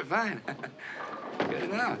 sure, fine. Good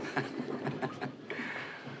enough.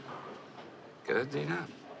 Good enough.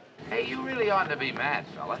 Hey, you really ought to be mad,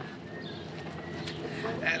 fella.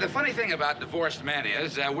 The funny thing about divorced men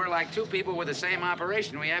is we're like two people with the same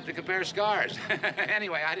operation. We have to compare scars.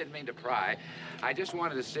 Anyway, I didn't mean to pry. I just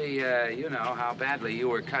wanted to see, you know, how badly you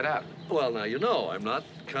were cut up. Well, now, you know I'm not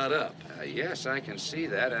cut up. Yes, I can see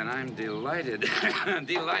that, and I'm delighted.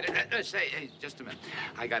 Delighted. Say, hey, just a minute.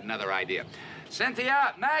 I got another idea.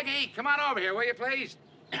 Cynthia, Maggie, come on over here, will you, please?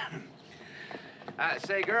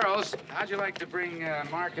 Say, girls, how'd you like to bring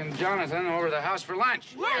Mark and Jonathan over to the house for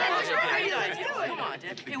lunch? Well, that's a great idea. Come on,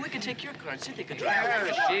 Dad. Hey, we can take your car. Cynthia can drive.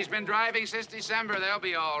 Yeah, she's been driving since December. They'll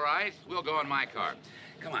be all right. We'll go in my car.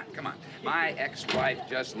 Come on, come on. My ex-wife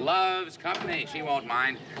just loves company. She won't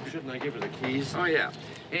mind. Shouldn't I give her the keys? Oh, yeah.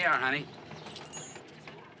 Here you are, honey.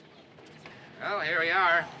 Well, here we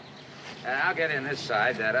are. I'll get in this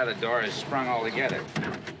side. That other door is sprung all together.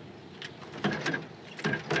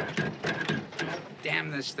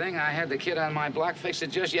 Damn this thing. I had the kid on my block fix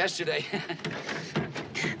it just yesterday.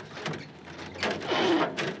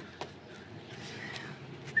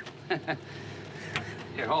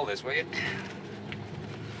 Here, hold this, will you?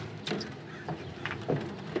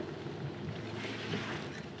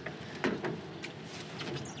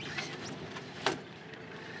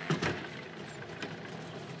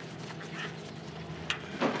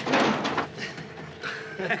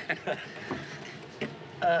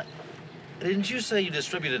 Didn't you say you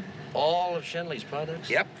distributed all of Shenley's products?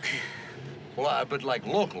 Yep. Well, but like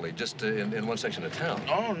locally, just in one section of town.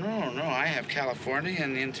 Oh, no. I have California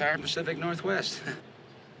and the entire Pacific Northwest.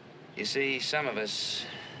 You see, some of us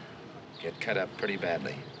get cut up pretty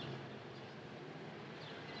badly.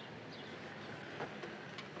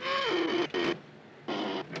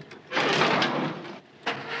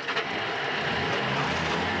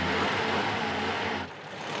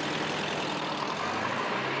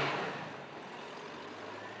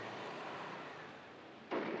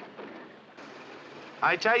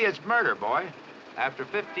 I tell you, it's murder, boy. After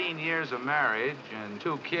 15 years of marriage and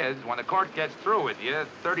 2 kids, when the court gets through with you,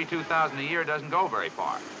 $32,000 a year doesn't go very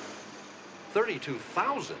far.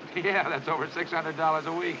 $32,000? Yeah, that's over $600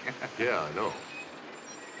 a week. Yeah, I know.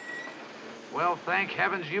 Well, thank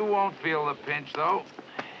heavens you won't feel the pinch, though.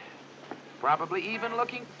 Probably even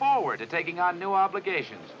looking forward to taking on new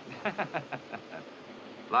obligations.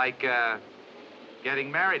 Like,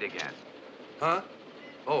 getting married again. Huh?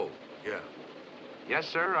 Oh, yeah. Yes,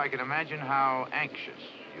 sir, I can imagine how anxious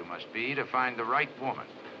you must be to find the right woman.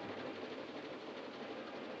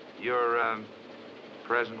 Your,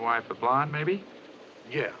 present wife, a blonde, maybe?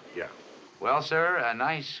 Yeah. Well, sir, a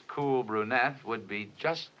nice, cool brunette would be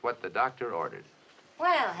just what the doctor ordered.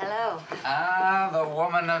 Well, hello. Ah, the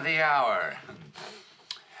woman of the hour.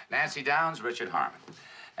 Nancy Downs, Richard Harmon.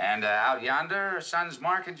 And out yonder, sons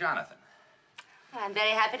Mark and Jonathan. Well, I'm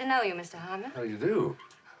very happy to know you, Mr. Harmon. How do you do?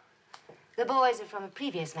 The boys are from a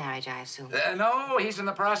previous marriage, I assume. No, he's in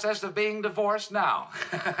the process of being divorced now.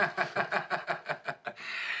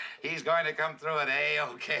 He's going to come through it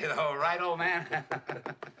A-okay, though. Right, old man?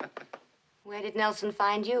 Where did Nelson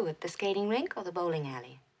find you? At the skating rink or the bowling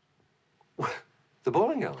alley? The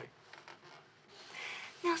bowling alley.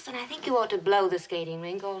 Nelson, I think you ought to blow the skating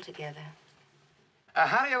rink altogether.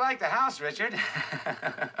 How do you like the house, Richard?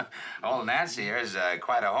 Old Nancy here's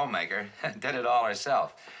quite a homemaker. Did it all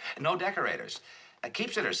herself. No decorators.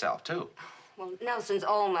 Keeps it herself, too. Well, Nelson's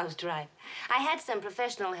almost right. I had some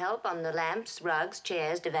professional help on the lamps, rugs,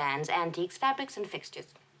 chairs, divans, antiques, fabrics, and fixtures.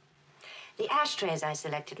 The ashtrays I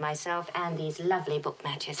selected myself, and these lovely book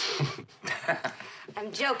matches.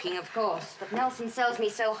 I'm joking, of course, but Nelson sells me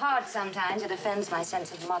so hard sometimes it offends my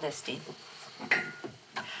sense of modesty.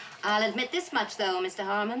 I'll admit this much, though, Mr.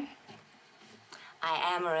 Harmon.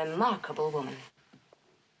 I am a remarkable woman.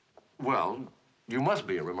 Well, you must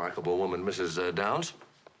be a remarkable woman, Mrs. Downs.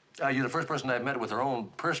 You're the first person I've met with her own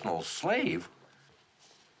personal slave.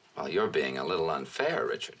 Well, you're being a little unfair,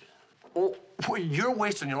 Richard. Oh, boy, you're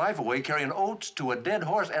wasting your life away carrying oats to a dead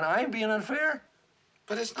horse, and I'm being unfair?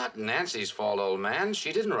 But it's not Nancy's fault, old man.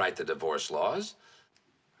 She didn't write the divorce laws.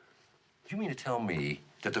 You mean to tell me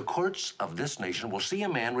that the courts of this nation will see a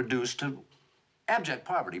man reduced to abject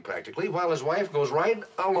poverty, practically, while his wife goes right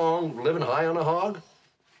along living high on a hog?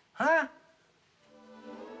 Huh?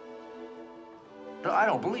 No, I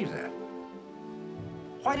don't believe that.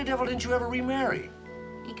 Why the devil didn't you ever remarry?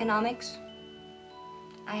 Economics.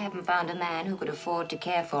 I haven't found a man who could afford to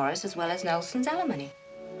care for us as well as Nelson's alimony.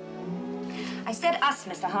 I said us,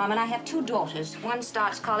 Mr. Harmon. I have 2 daughters. One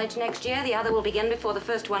starts college next year, the other will begin before the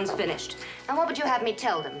first one's finished. Now, what would you have me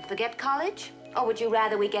tell them? Forget college? Or would you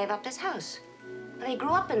rather we gave up this house? They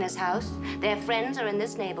grew up in this house. Their friends are in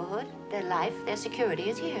this neighborhood. Their life, their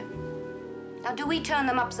security is here. Now, do we turn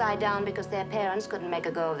them upside down because their parents couldn't make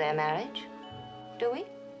a go of their marriage? Do we?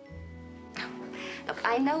 Look,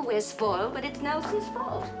 I know we're spoiled, but it's Nelson's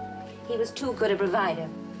fault. He was too good a provider.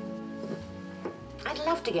 I'd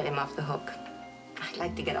love to get him off the hook. I'd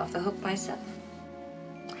like to get off the hook myself.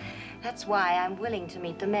 That's why I'm willing to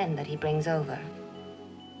meet the men that he brings over.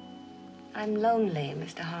 I'm lonely,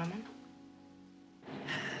 Mr. Harmon.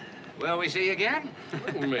 Will we see you again?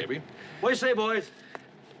 Maybe. What do you say, boys?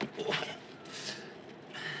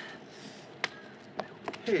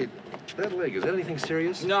 Hey, that leg, is that anything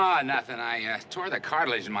serious? No, nothing. I tore the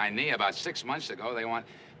cartilage in my knee about 6 months ago. They want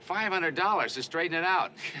 $500 to straighten it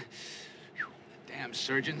out. Damn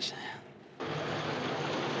surgeons.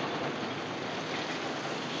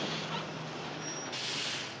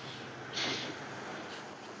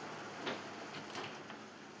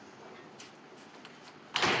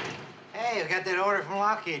 Hey, I got that order from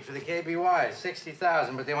Lockheed for the KBY,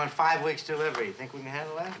 60,000, but they want 5 weeks delivery. Think we can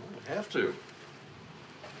handle that? I have to.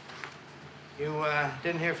 You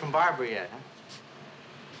didn't hear from Barbara yet, huh?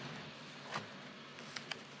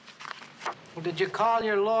 Well, did you call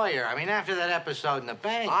your lawyer? I mean, after that episode in the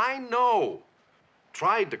bank. I know.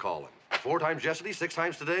 Tried to call him. 4 times yesterday, 6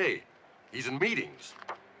 times today. He's in meetings.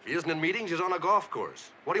 If he isn't in meetings, he's on a golf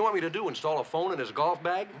course. What do you want me to do, install a phone in his golf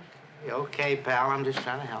bag? Okay, pal, I'm just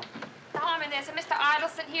trying to help. Mr. Harmon, there's a Mr.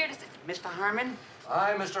 Idelson here to... Mr. Harmon?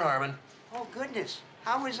 Hi, Mr. Harmon. Oh, goodness.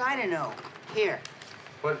 How was I to know? Here.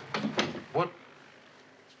 What?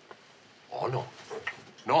 Oh, no.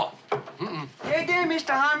 No. Mm-mm. There,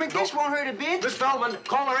 Mr. Harmon. No. This won't hurt a bit. Miss Feldman,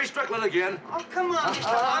 call Larry Strickland again. Oh, come on, Mr.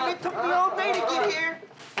 Harmon. It took me all day to get here.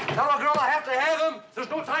 Tell a girl I have to have him. There's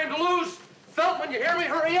no time to lose. Feldman, you hear me?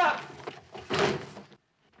 Hurry up.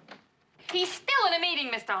 He's still in a meeting,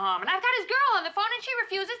 Mr. Harmon. I've got his girl on the phone, and she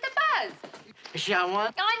refuses to buzz. Is she on one?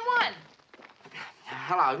 On one.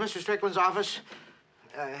 Hello, Mr. Strickland's office?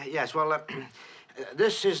 Yes, well,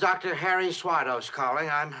 this is Dr. Harry Swados calling.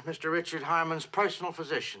 I'm Mr. Richard Harmon's personal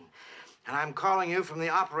physician. And I'm calling you from the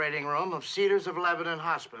operating room of Cedars of Lebanon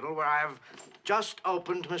Hospital, where I've just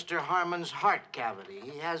opened Mr. Harmon's heart cavity.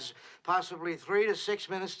 He has possibly 3 to 6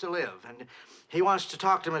 minutes to live, and he wants to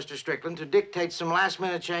talk to Mr. Strickland to dictate some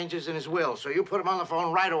last-minute changes in his will, so you put him on the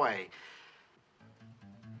phone right away.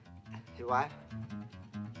 What?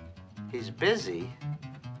 He's busy?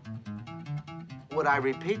 Would I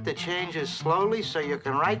repeat the changes slowly so you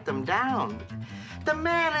can write them down? The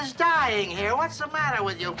man is dying here. What's the matter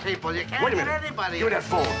with you people? You can't get anybody. Give me that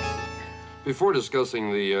phone. Before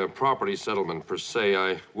discussing the property settlement per se,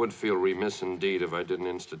 I would feel remiss indeed if I didn't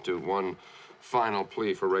institute one final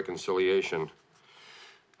plea for reconciliation.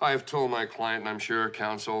 I have told my client, and I'm sure,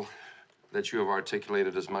 counsel, that you have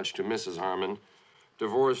articulated as much to Mrs. Harmon.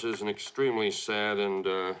 Divorce is an extremely sad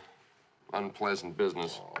and unpleasant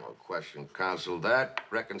business. Oh, no question, counsel. That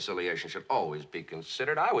reconciliation should always be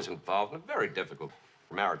considered. I was involved in a very difficult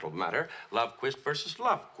marital matter. Lovequist versus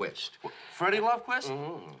Lovequist. Freddie Lovequist?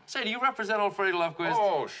 Mm-hmm. Say, do you represent old Freddie Lovequist?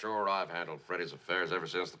 Oh, sure. I've handled Freddie's affairs ever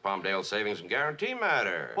since the Palmdale Savings and Guarantee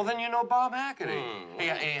matter. Well, then you know Bob Hackney.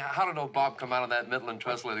 Hey, how did old Bob come out of that Midland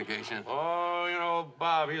Trust litigation? Oh, you know,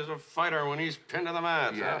 Bob, he's a fighter when he's pinned to the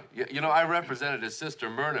mast. Yeah. Huh? You know, I represented his sister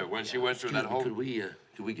Myrna when she went through that whole... Could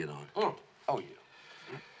we get on? Oh, yeah.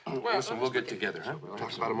 Well, listen, we'll get together, huh? We'll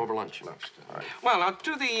talk about him over lunch. All right. Well, now,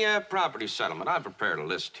 to the property settlement, I've prepared a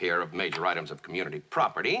list here of major items of community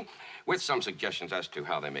property with some suggestions as to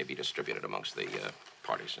how they may be distributed amongst the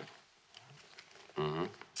parties. Mm-hmm.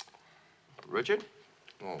 Richard?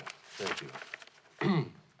 Oh, thank you.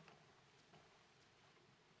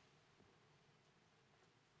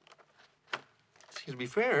 Seems to be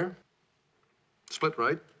fair. Split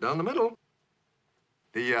right down the middle.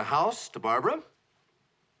 The house to Barbara.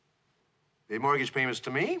 The mortgage payments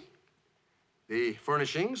to me. The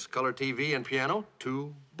furnishings, color TV and piano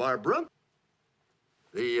to Barbara.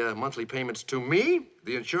 The monthly payments to me,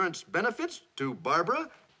 the insurance benefits to Barbara,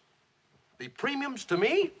 the premiums to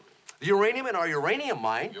me, the uranium in our uranium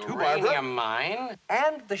mine to Barbara. Uranium mine?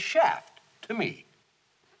 And the shaft to me.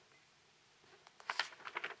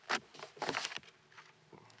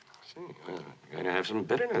 You're going to have some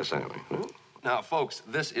bitterness, aren't we? Huh? Now, folks,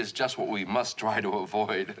 this is just what we must try to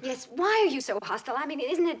avoid. Yes, why are you so hostile? I mean,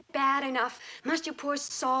 isn't it bad enough? Must you pour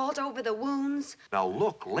salt over the wounds? Now,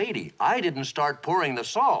 look, lady, I didn't start pouring the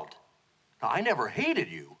salt. Now, I never hated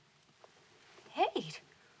you. Hate?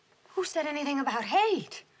 Who said anything about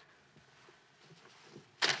hate?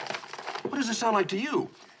 What does it sound like to you?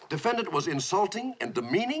 Defendant was insulting and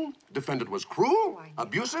demeaning. Defendant was cruel,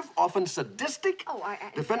 abusive, often sadistic.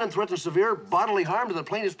 Defendant threatened severe bodily harm to the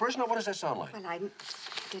plaintiff's person. Now, what does that sound like? Well, I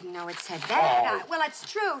didn't know it said that. Well, it's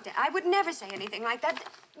true. I would never say anything like that.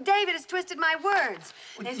 David has twisted my words.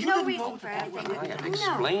 There's no reason for anything.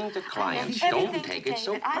 Explain to clients. Don't take it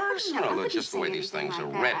so personal. It's just the way these things are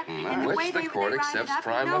written. Which the court accepts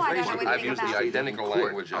prima facie. I've used the identical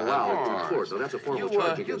language. Of course. So that's a formal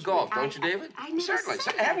charge. You golf, don't you, David? Certainly.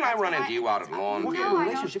 Haven't I run into you out at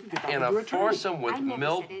Longview? In a foursome with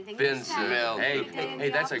Milt Vincent. Hey,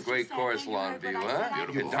 that's a great course, Longview, huh?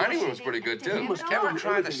 Your dining room's pretty good, too. Ever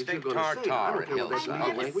try the steak tartare at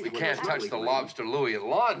Hillside? We can't touch the lobster Louis at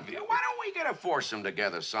Longview. Why don't we get a foursome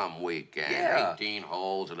together some weekend? Yeah. 18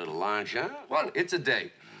 holes, a little lunch, huh? Well, it's a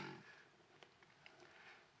date.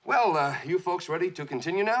 Well, you folks ready to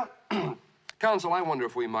continue now? Counsel, I wonder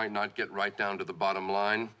if we might not get right down to the bottom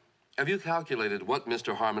line. Have you calculated what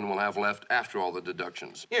Mr. Harmon will have left after all the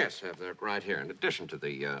deductions? Yes, have that right here. In addition to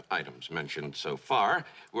the items mentioned so far,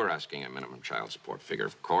 we're asking a minimum child support figure,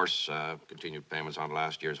 of course, continued payments on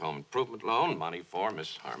last year's home improvement loan, money for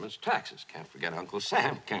Miss Harmon's taxes. Can't forget Uncle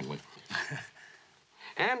Sam, can we?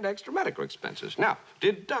 And extra medical expenses. Now,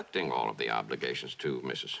 deducting all of the obligations to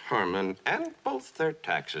Mrs. Harmon and both their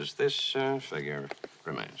taxes, this figure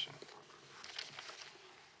remains.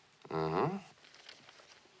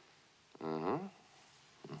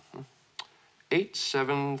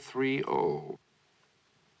 8730.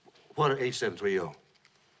 What 8730?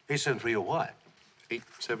 8730 what?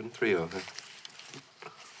 8730.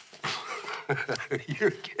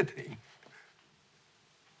 You're kidding.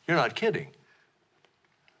 You're not kidding.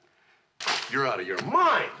 You're out of your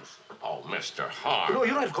minds. Oh, Mr. Harmon. No,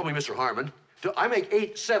 you don't have to call me Mr. Harmon. I make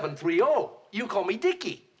 8730. You call me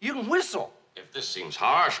Dickie. You can whistle. If this seems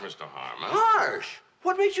harsh, Mr. Harmon. Harsh?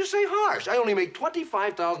 What makes you say harsh? I only make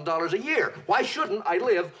 $25,000 a year. Why shouldn't I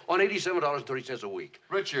live on $87.30 a week?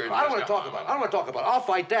 Richard, I don't want to talk about it. I don't want to talk about it. I'll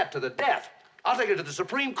fight that to the death. I'll take it to the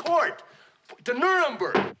Supreme Court, to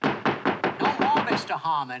Nuremberg. No more, Mr.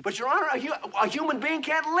 Harmon. But, Your Honor, a human being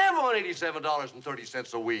can't live on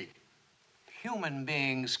 $87.30 a week. Human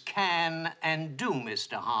beings can and do,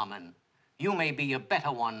 Mr. Harmon. You may be a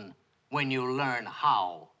better one when you learn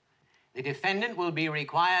how. The defendant will be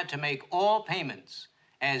required to make all payments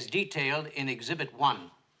as detailed in Exhibit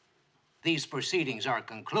 1. These proceedings are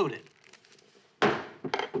concluded. Well,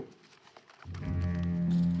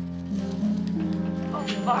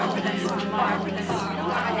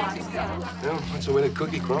 that's the way the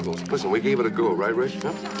cookie crumbles. Listen, we gave it a go, right, Rich?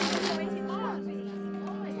 Huh?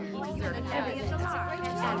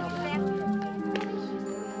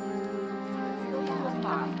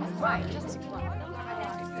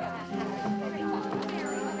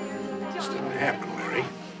 This didn't happen, Larry.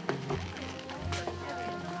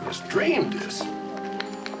 Just dreamed this.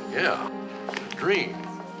 Yeah, a dream.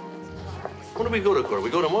 When do we go to court? We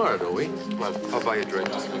go tomorrow, don't we? Well, I'll buy you a drink.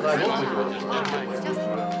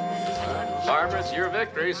 Barbara, it's your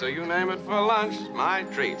victory, so you name it for lunch. My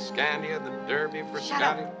treat. Scandia, the Derby for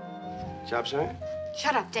Scotty. Chop suey?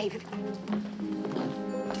 Shut up, David.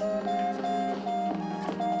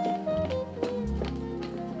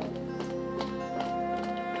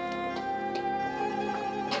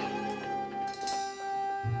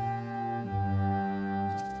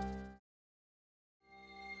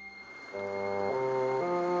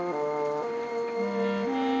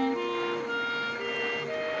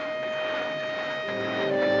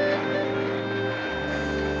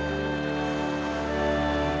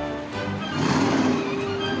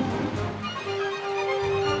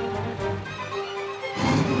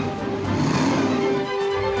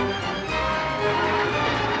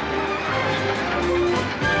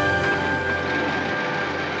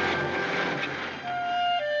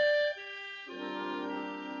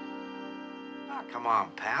 Come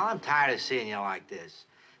on, pal. I'm tired of seeing you like this.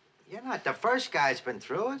 You're not the first guy that's been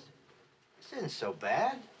through it. This isn't so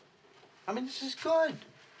bad. I mean, this is good.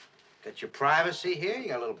 Got your privacy here. You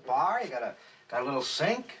got a little bar. You got a little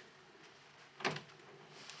sink.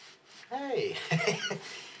 Hey,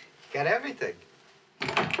 got everything.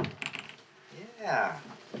 Yeah,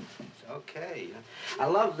 it's okay. I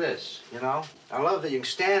love this, you know? I love that you can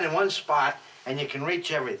stand in one spot and you can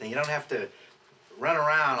reach everything. You don't have to run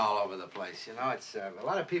around all over the place, you know? It's, a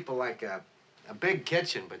lot of people like a big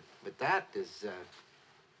kitchen, but that is,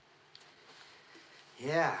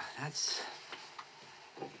 yeah, that's...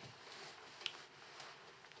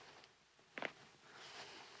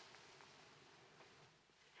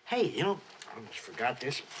 Hey, you know, I almost forgot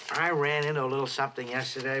this. I ran into a little something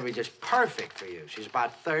yesterday, but just perfect for you. She's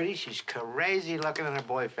about 30. She's crazy looking, and her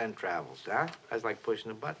boyfriend travels, huh? I was like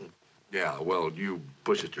pushing a button. Yeah, well, you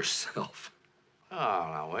push it yourself. Oh,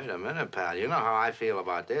 now, wait a minute, pal. You know how I feel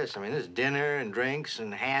about this. I mean, this dinner and drinks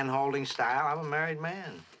and hand-holding style. I'm a married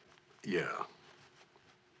man. Yeah.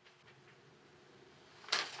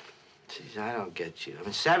 Geez, I don't get you. I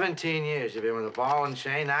mean, 17 years you've been with a ball and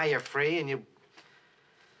chain. Now you're free and you...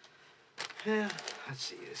 Yeah, let's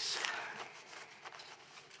see this.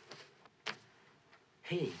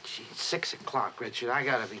 Hey, gee, it's 6 o'clock, Richard. I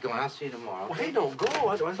gotta be going. I'll see you tomorrow. Well, hey, don't go.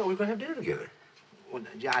 I thought we were gonna have dinner together. Well,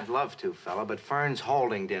 yeah, I'd love to, fella, but Fern's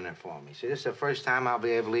holding dinner for me. See, this is the first time I'll be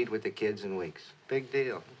able to eat with the kids in weeks. Big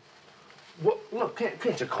deal. Well, look,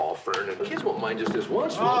 can't you call Fern? The kids won't mind just this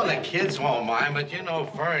once. Oh, the kids won't mind, but you know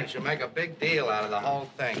Fern, she'll make a big deal out of the whole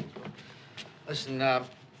thing. Listen,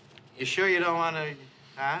 you sure you don't want to,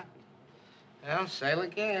 huh? Well, sail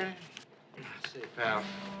again. See you, pal.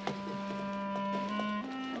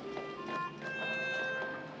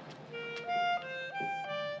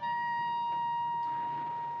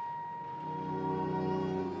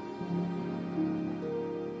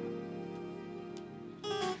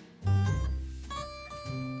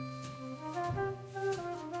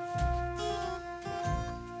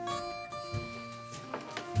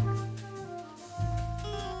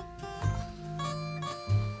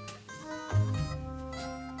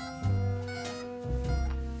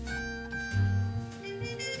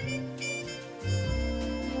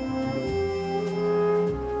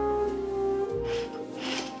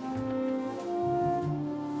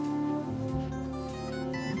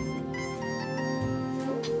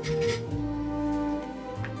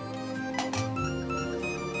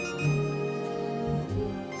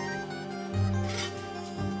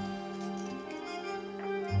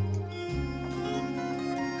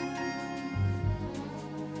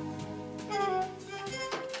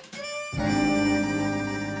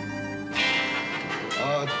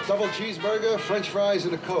 Double cheeseburger, French fries,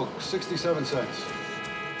 and a Coke, 67 cents.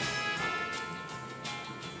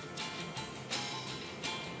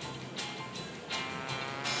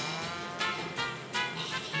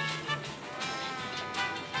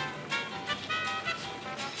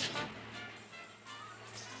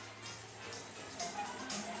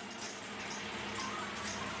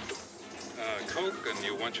 Coke, and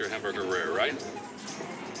you want your hamburger rare, right?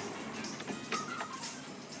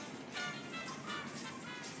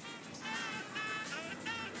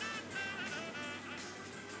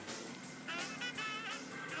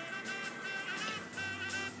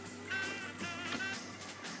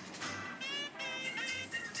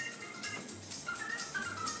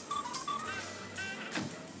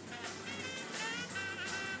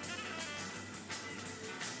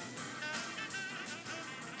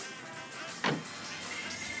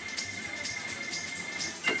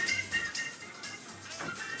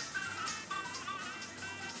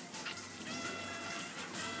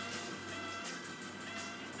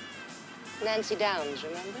 Nancy Downs,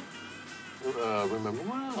 remember? Remember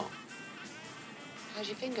well. How's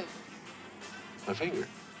your finger? My finger?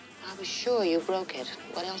 I was sure you broke it.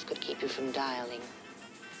 What else could keep you from dialing?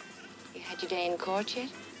 You had your day in court yet?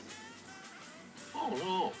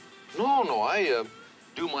 Oh, no. No, I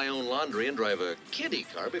do my own laundry and drive a kiddie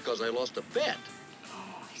car because I lost a bet.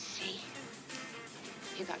 Oh, I see.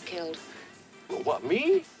 You got killed. Well, what,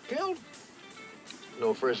 me? Killed?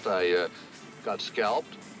 No, first I got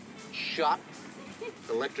scalped, shot,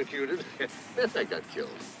 electrocuted, then I got killed.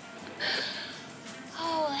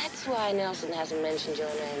 Oh, that's why Nelson hasn't mentioned your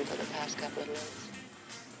name for the past couple of months.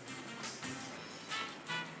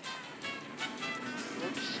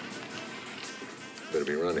 Oops. Better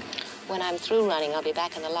be running. When I'm through running, I'll be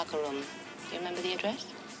back in the locker room. Do you remember the address?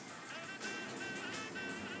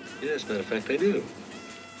 Yes, matter of fact, I do.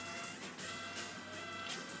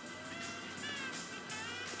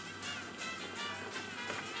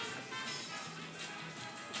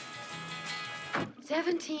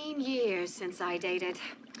 "17 years since I dated.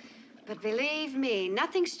 But believe me,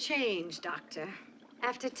 nothing's changed, Doctor.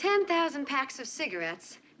 After 10,000 packs of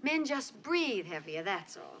cigarettes, men just breathe heavier,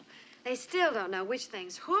 that's all. They still don't know which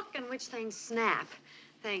things hook and which things snap.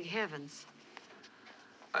 Thank heavens.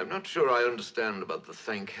 I'm not sure I understand about the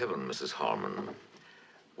thank heaven, Mrs. Harmon.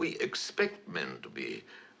 We expect men to be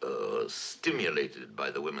stimulated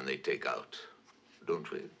by the women they take out, don't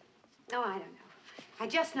we? Oh, I don't know. I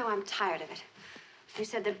just know I'm tired of it. You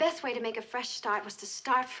said the best way to make a fresh start was to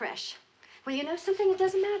start fresh. Well, you know something? It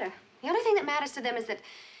doesn't matter. The only thing that matters to them is that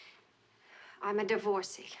I'm a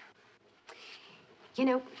divorcee. You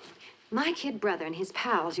know, my kid brother and his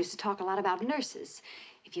pals used to talk a lot about nurses.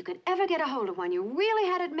 If you could ever get a hold of one, you really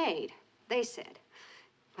had it made, they said.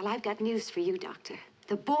 Well, I've got news for you, Doctor.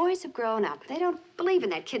 The boys have grown up. They don't believe in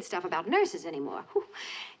that kid stuff about nurses anymore. Whew.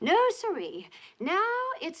 No, siree. Now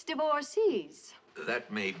it's divorcees.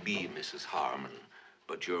 That may be, Mrs. Harmon,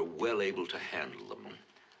 but you're well able to handle them.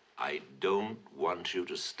 I don't want you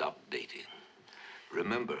to stop dating.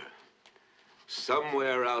 Remember,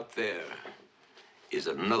 somewhere out there is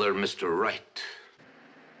another Mr. Right.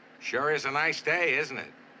 Sure is a nice day, isn't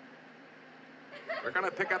it? We're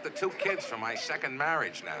gonna pick up the 2 kids from my second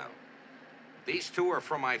marriage now. These 2 are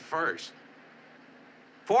from my first.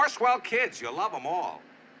 4 swell kids. You'll love them all.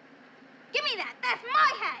 Give me that. That's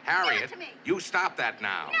my hat. Harriet, Give it to me. you stop that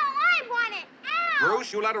now. No, I want it. Ow!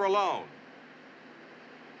 Bruce, you let her alone.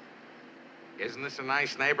 Isn't this a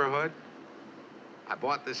nice neighborhood? I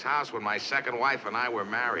bought this house when my second wife and I were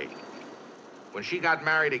married. When she got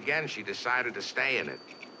married again, she decided to stay in it.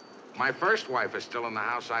 My first wife is still in the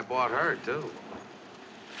house I bought her, too.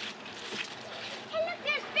 Hey, look,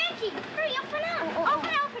 there's Benji. Hurry, open up.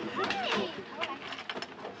 Open. Hurry.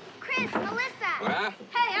 Chris, Melissa. Well?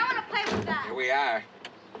 Hey, I want to play with that. Here we are.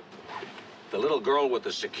 The little girl with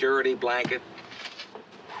the security blanket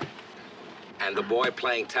and the boy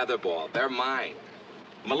playing tetherball, they're mine.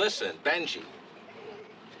 Melissa and Benji.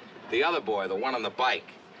 The other boy, the one on the bike,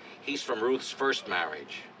 he's from Ruth's first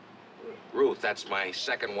marriage. Ruth, that's my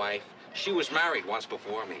second wife. She was married once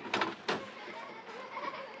before me.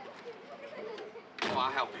 Oh,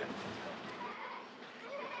 I'll help you.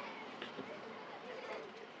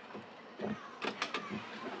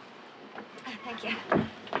 Thank you.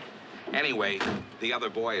 Anyway, the other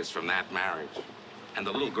boy is from that marriage. And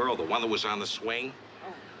the little girl, the one that was on the swing,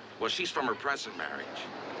 well, she's from her present marriage.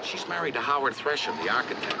 She's married to Howard Thresham, the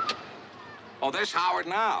architect. Oh, there's Howard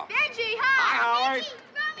now. Benji, hi. Hi, Howard.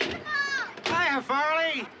 Benji, throw me the ball. Hiya,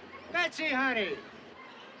 Farley. Betsy, honey.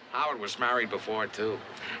 Howard was married before, too.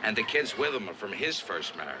 And the kids with him are from his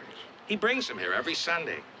first marriage. He brings them here every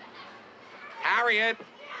Sunday. Harriet,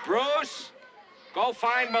 Bruce, go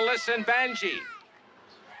find Melissa and Benji.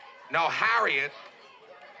 No, Harriet,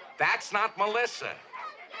 that's not Melissa.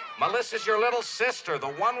 Melissa's your little sister, the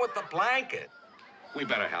one with the blanket. We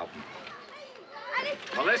better help him.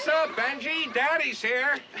 Melissa, Benji, Daddy's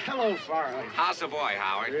here. Hello, Farley. How's the boy,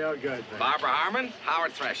 Howard? Real good, thanks. Barbara Harmon,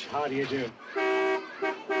 Howard Thresham. How do you do?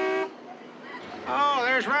 Oh,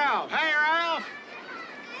 there's Ralph. Hey, Ralph.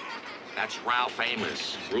 That's Ralph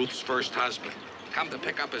Amos, Ruth's first husband. Come to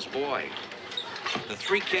pick up his boy. The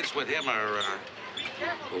 3 kids with him are,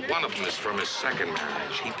 well, one of them is from his second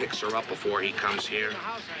marriage. He picks her up before he comes here.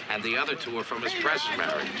 And the other 2 are from his present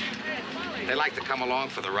marriage. They like to come along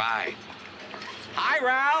for the ride. Hi,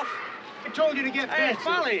 Ralph. I told you to get Betsy.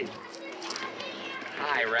 Folly.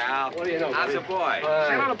 Hi, Ralph. What do you know, How's buddy? the boy? Hi.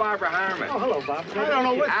 Say hello to Barbara Harmon. Oh, hello, Bob. I don't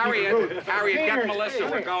know what... Harriet, get Melissa.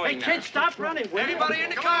 We're going Hey, now. kids, stop running. Everybody in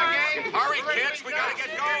the car, gang. Hurry, kids. We gotta get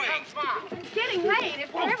going. It's getting late.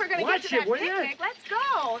 If we're ever going to get watch to that it, will ya? picnic, let's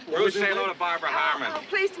go. Bruce, say hello to Barbara Harmon. Oh,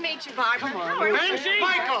 pleased to meet you, Barbara. Come on, How are you? Benji.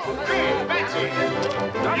 Michael. Hey, Betsy.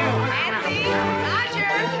 Nancy, Roger.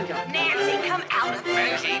 Nancy, come out of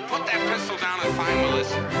there. Benji, put that pistol down and find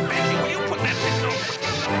Melissa. Benji, will you put that pistol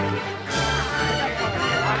down?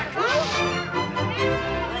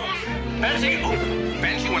 Benji, oh,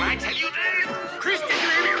 Benji, when I tell you to... Chris, did you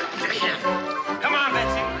hear me? Come on,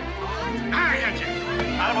 Betsy. I got you.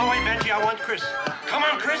 Out of my way, Benji. I want Chris. Come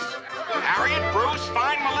on, Chris. Harriet, Bruce,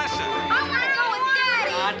 find Melissa. I want to go with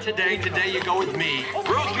Daddy. Not today. Today you go with me.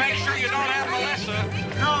 Bruce, make sure you don't have Melissa.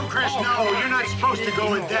 No, Chris, no. You're not supposed to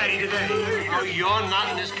go with Daddy today. Oh, you're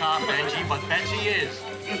not in this car, Benji, but Betsy is.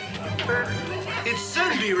 It's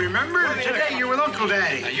Sunday, remember? Today you're with Uncle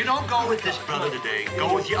Daddy. Now, you don't go with this brother today.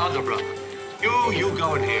 Go with your other brother. You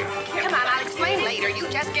go in here. Come on, I'll explain later. You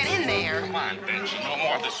just get in there. Come on, Benji, no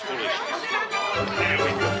more of this foolishness.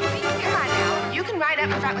 Come on now. You can ride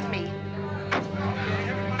up front with me.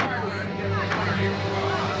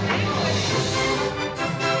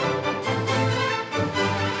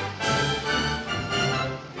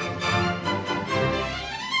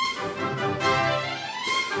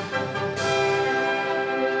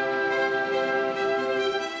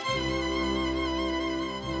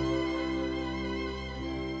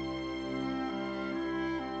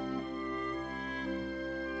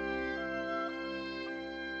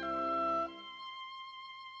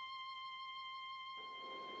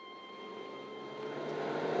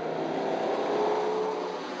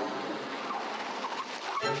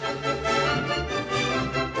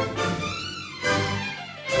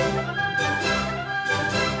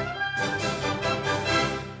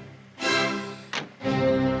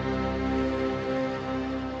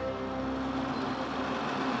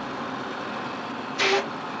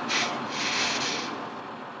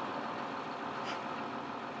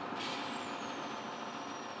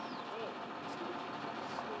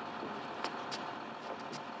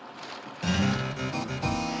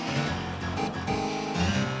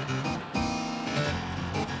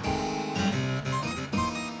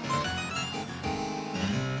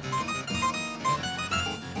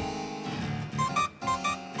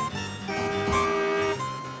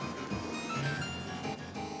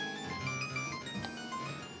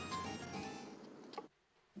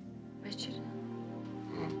 Richard?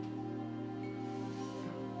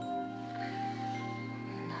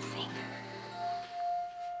 Nothing.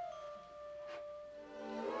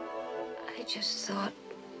 I just thought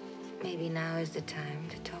maybe now is the time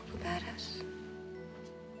to talk about us.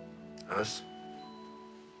 Us?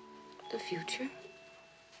 The future.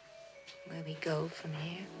 Where we go from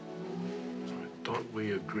here. I thought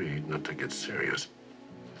we agreed not to get serious.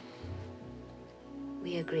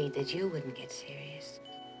 We agreed that you wouldn't get serious.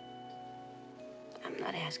 I'm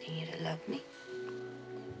not asking you to love me.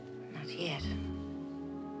 Not yet.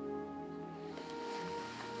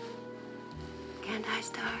 Can't I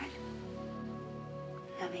start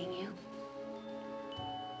loving you?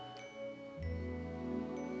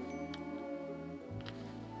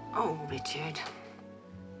 Oh, Richard.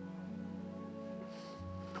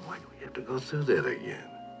 Why do we have to go through that again?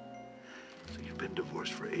 So you've been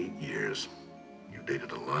divorced for 8 years. You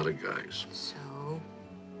dated a lot of guys. So?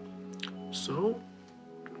 So?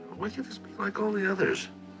 Why can't this be like all the others?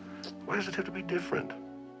 Why does it have to be different?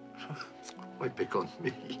 Why pick on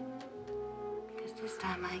me? Because this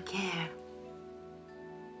time I care.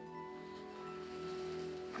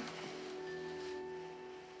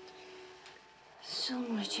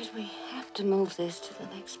 Soon, Richard, we have to move this to the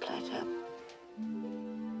next plateau.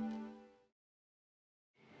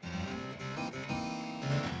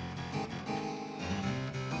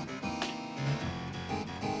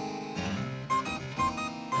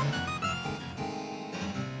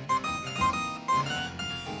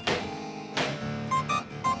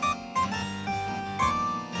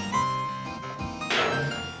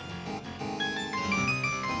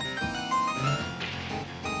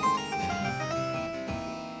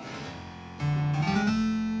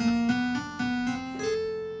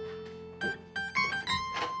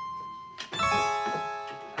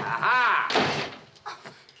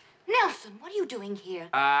 Nelson, what are you doing here?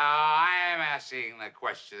 I'm asking the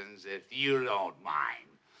questions if you don't mind.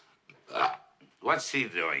 What's he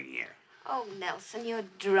doing here? Oh, Nelson, you're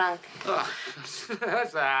drunk.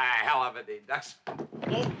 That's a hell of a deduction.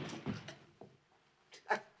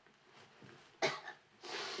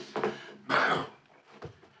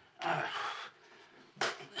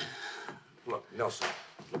 Look, Nelson.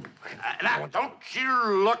 Now, don't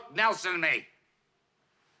you look Nelson at me.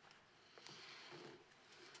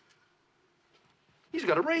 He's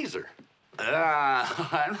got a razor.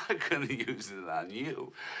 I'm not going to use it on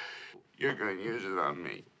you. You're going to use it on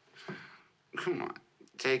me. Come on,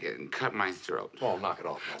 take it and cut my throat. Oh, knock it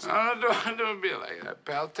off, Nelson. Oh, don't be like that,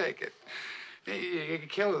 pal. Take it. You're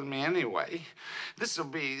killing me anyway. This will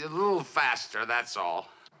be a little faster, that's all.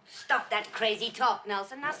 Stop that crazy talk,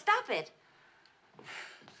 Nelson. Now stop it.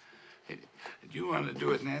 Do you want to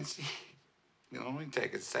do it, Nancy? It'll only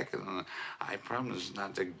take a second, and I promise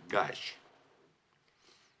not to gush.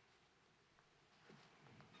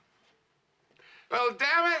 Well,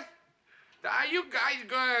 damn it! Are you guys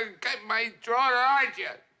gonna cut my throat, or aren't you?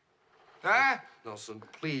 Huh? Nelson,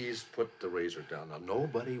 please put the razor down. Now,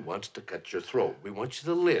 nobody wants to cut your throat. We want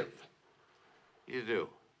you to live. You do.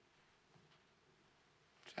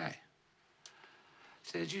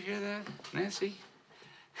 Say, did you hear that, Nancy?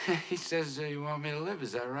 He says you want me to live,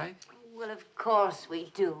 is that right? Well, of course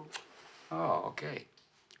we do. Oh, okay.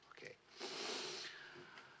 Okay.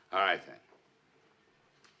 All right, then.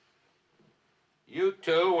 You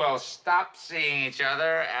two will stop seeing each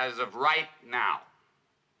other as of right now.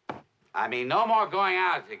 I mean, no more going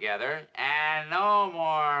out together and no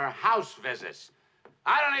more house visits.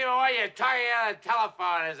 I don't even want you talking on the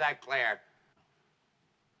telephone. Is that clear?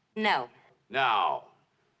 No. No.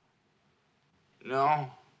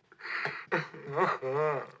 No? Please,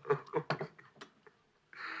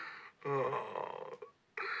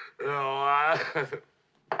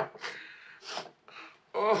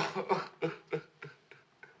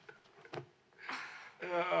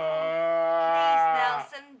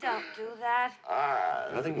 Nelson, don't do that.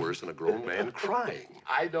 Nothing nothing worse than a grown man crying.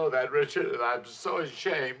 I know that, Richard, and I'm so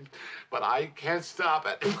ashamed, but I can't stop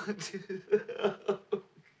it.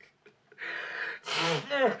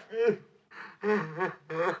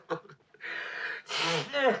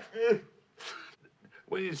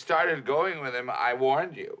 When you started going with him, I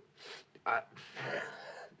warned you.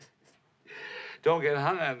 Don't get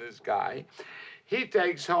hung on this guy. He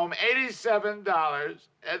takes home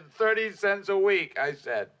 $87.30 a week, I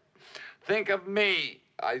said. Think of me,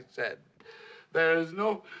 I said. There is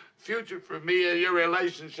no future for me in your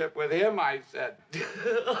relationship with him, I said.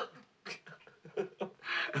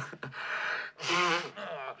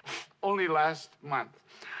 Only last month,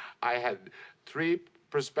 I had 3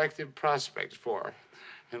 prospective prospects for her,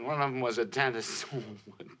 and one of them was a dentist. Oh,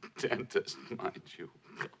 a dentist, mind you.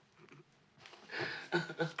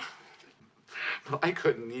 Well, I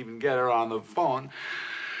couldn't even get her on the phone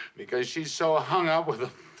because she's so hung up with a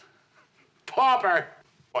pauper.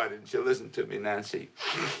 Why didn't you listen to me, Nancy?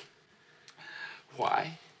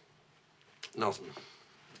 Why? Nelson,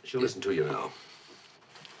 she'll listen to you now.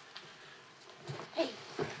 Hey,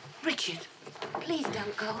 Richard, please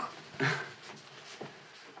don't go.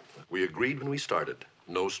 We agreed when we started,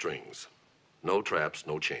 no strings, no traps,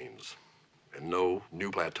 no chains, and no new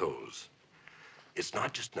plateaus. It's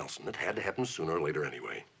not just Nelson. It had to happen sooner or later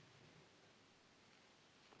anyway.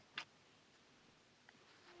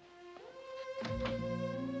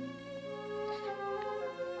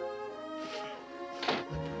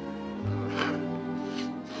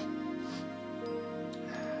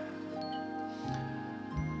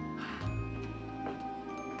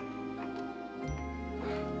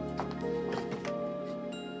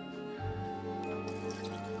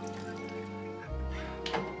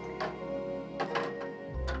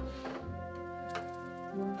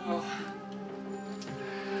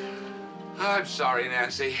 I'm sorry,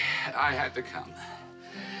 Nancy. I had to come.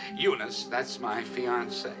 Eunice, that's my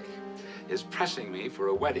fiancée, is pressing me for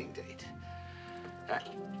a wedding date.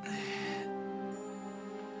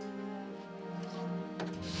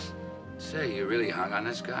 Say, you really hung on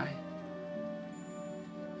this guy?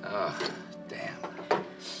 Oh, damn.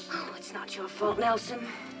 Oh, it's not your fault, Nelson.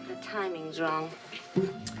 The timing's wrong.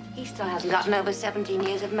 He still hasn't gotten over 17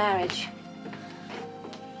 years of marriage.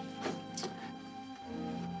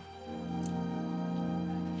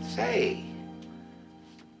 Say,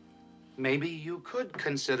 maybe you could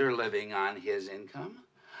consider living on his income.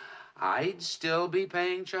 I'd still be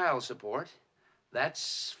paying child support.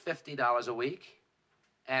 That's $50 a week.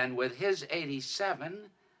 And with his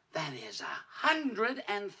 87, that is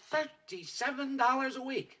 $137 a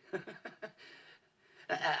week.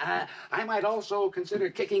 I might also consider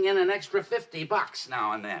kicking in an extra $50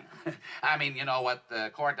 now and then. I mean, you know, what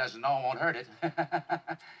the court doesn't know won't hurt it.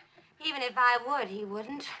 Even if I would, he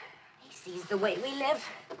wouldn't. He sees the way we live.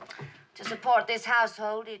 To support this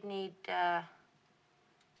household, he'd need,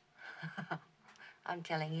 I'm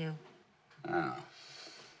telling you. Oh.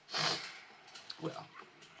 Well,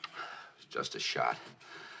 it's just a shot.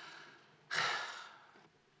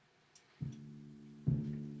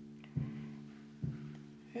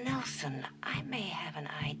 Nelson, I may have an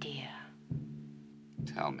idea.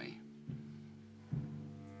 Tell me.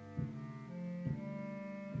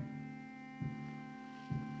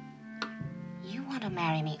 You want to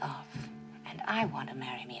marry me off, and I want to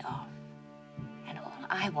marry me off. And all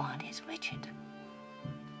I want is Richard.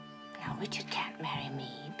 Now, Richard can't marry me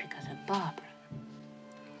because of Barbara.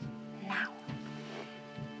 Now,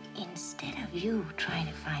 instead of you trying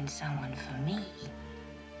to find someone for me,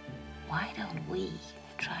 why don't we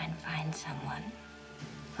try and find someone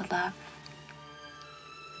for Barbara?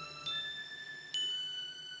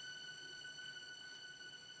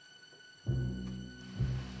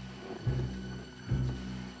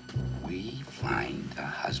 We find a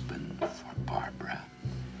husband for Barbara,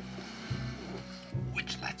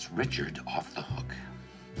 which lets Richard off the hook.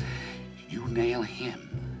 You nail him,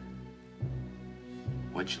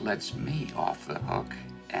 which lets me off the hook,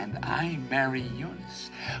 and I marry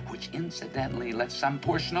Eunice, which incidentally lets some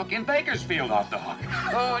poor schnook in Bakersfield off the hook.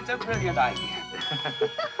 Oh, it's a brilliant idea.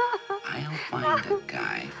 I'll find a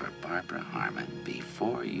guy for Barbara Harmon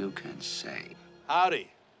before you can say.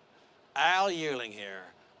 Howdy. Al Yearling here,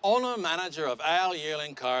 owner-manager of Al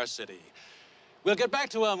Yearling Car City. We'll get back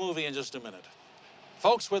to our movie in just a minute.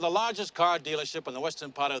 Folks, we're the largest car dealership in the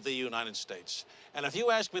western part of the United States. And if you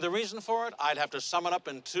ask me the reason for it, I'd have to sum it up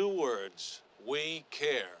in 2 words. We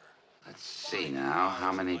care. Let's see now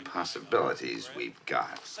how many possibilities we've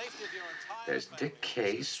got. There's Dick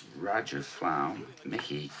Case, Roger Flaum,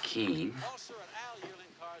 Mickey Keene.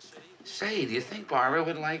 Say, do you think Barbara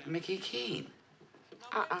would like Mickey Keene?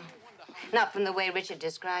 Not from the way Richard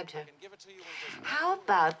described her. How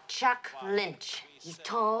about Chuck Lynch? He's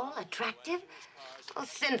tall, attractive. Oh,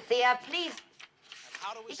 Cynthia, please.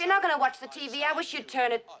 If you're not going to watch the TV, I wish you'd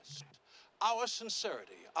turn it. Our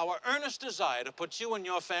sincerity, our earnest desire to put you and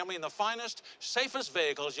your family in the finest, safest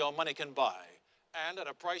vehicles your money can buy, and at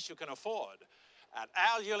a price you can afford. At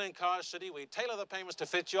Al Yearling Car City, we tailor the payments to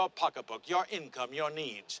fit your pocketbook, your income, your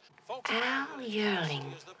needs. Folks, Al Yearling.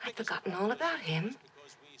 I'd forgotten all about him.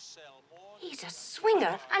 He's a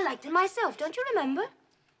swinger. I liked him myself, don't you remember?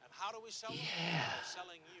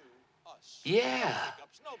 Yeah.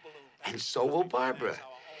 And so will Barbara.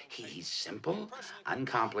 He's simple,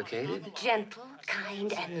 uncomplicated. Gentle,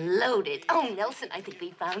 kind, and loaded. Oh, Nelson, I think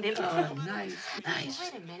we found him. Oh, nice, nice.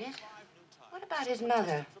 Wait a minute. What about his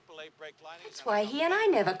mother? That's why he and I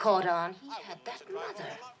never caught on. He had that mother.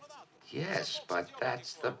 Yes, but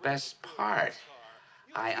that's the best part.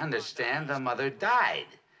 I understand the mother died.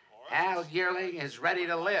 Al Yearling is ready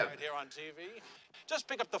to live. Right here on TV. Just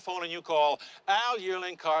pick up the phone and you call Al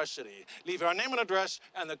Yearling Car City. Leave your name and address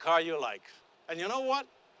and the car you like. And you know what?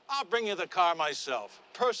 I'll bring you the car myself,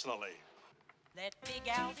 personally. Let Big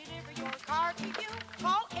Al deliver your car to you.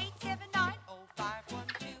 Call 879-0512.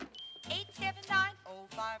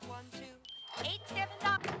 879-0512.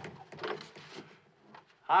 879.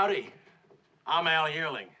 Howdy. I'm Al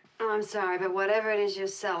Yearling. Oh, I'm sorry, but whatever it is you're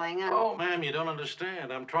selling, Oh, ma'am, you don't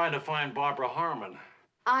understand. I'm trying to find Barbara Harmon.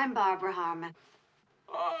 I'm Barbara Harmon.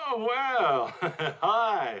 Oh, well,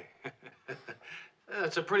 hi.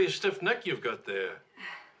 That's a pretty stiff neck you've got there.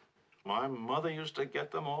 My mother used to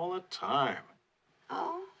get them all the time.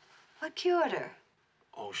 Oh? What cured her?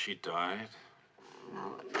 Oh, she died?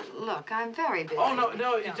 No, look, I'm very busy. Oh, no,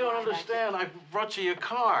 you don't understand. I brought you your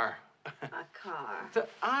car. A car?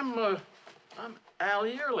 I'm Al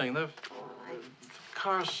Yearling, the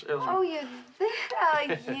car salesman. Oh, you're Al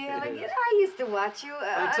Yearling. I used to watch you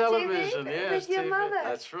on television, TV yes. with your TV. mother.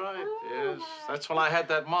 That's right, yes. That's when I had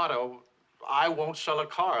that motto, I won't sell a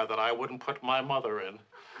car that I wouldn't put my mother in.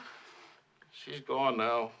 She's gone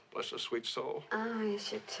now, bless her sweet soul. Oh, you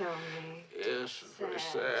should tell me. Yes, very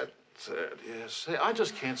sad. Sad, yes. Say, I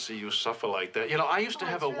just can't see you suffer like that. You know, I used to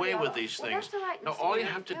have a way with these things. That's all right, No, Mr. all you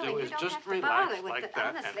Yearling, have to really. do is You don't just have to relax bother with like it,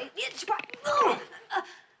 that. honestly.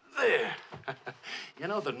 There. You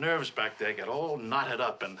know, the nerves back there get all knotted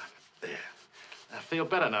up and there. I feel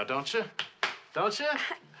better now, don't you? Don't you?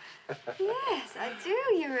 Yes, I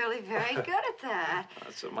do. You're really very good at that.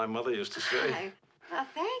 That's what my mother used to say. Well,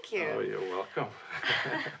 thank you. Oh, you're welcome.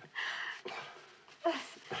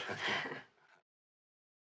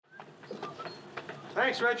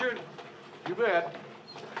 Thanks, Richard. You bet.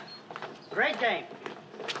 Great game.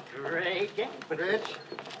 Great game. Rich,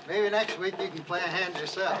 maybe next week you can play a hand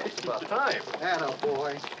yourself. It's about time. Atta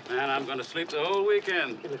boy. Man, I'm going to sleep the whole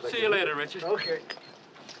weekend. See you later, Richard. Okay.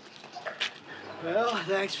 Well,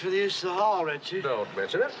 thanks for the use of the hall, Richard. Don't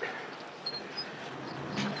mention it.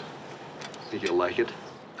 Think you'll like it?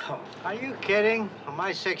 Oh, are you kidding? On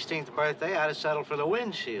my 16th birthday, I'd have settled for the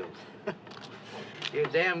windshield. You're a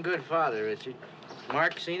damn good father, Richard.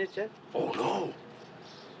 Mark seen it yet? Oh, no.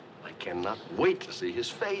 I cannot wait to see his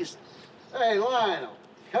face. Hey, Lionel,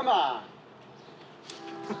 come on.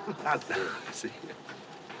 Out there. See.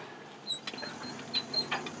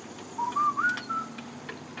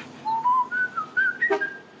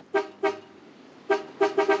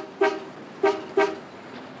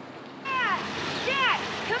 Dad,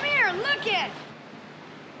 come here, look it.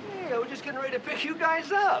 Hey, I was just getting ready to pick you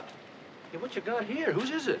guys up. Hey, what you got here? Whose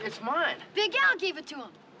is it? It's mine. Big Al gave it to him.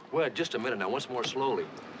 Well, just a minute now. Once more slowly.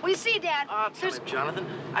 Well, you see, Dad, there's... Jonathan,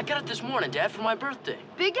 I got it this morning, Dad, for my birthday.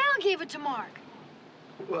 Big Al gave it to Mark.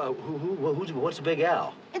 Well, what's a Big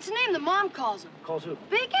Al? It's a name the mom calls him. Calls who?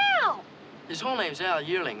 Big Al. His whole name's Al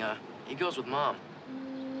Yearling. He goes with Mom.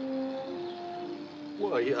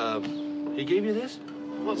 Well, he gave you this?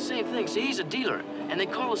 Well, same thing. See, he's a dealer, and they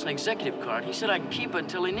call this an executive card. He said I can keep it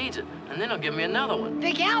until he needs it, and then he'll give me another one.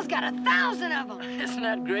 Big Al's got 1,000 of them. Isn't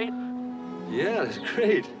that great? Yeah, that's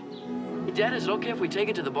great. Hey, Dad, is it okay if we take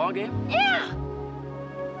it to the ball game? Yeah.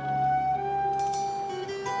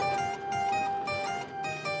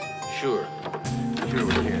 Sure. Sure,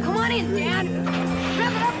 we're here. Come on in, Dad.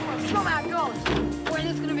 Rev it up for us. Show 'em how it goes. Boy,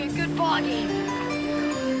 this is gonna be a good ball game.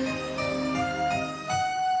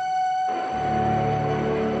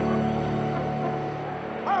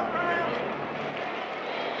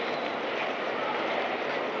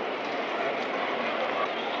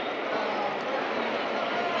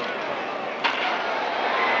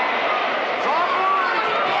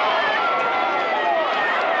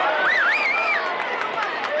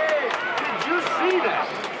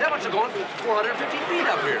 Going 450 feet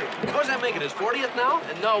up here. What's that making his 40th now?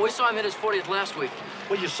 No, we saw him hit his 40th last week.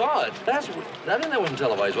 Well, you saw it. That wasn't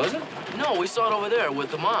televised, was it? No, we saw it over there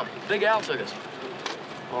with the mom. Big Al took us.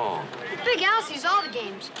 Oh. Big Al sees all the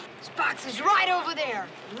games. His box is right over there,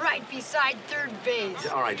 right beside third base.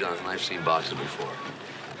 Yeah, all right, Jonathan, I've seen boxes before.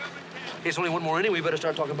 Hey, it's only one more inning. We better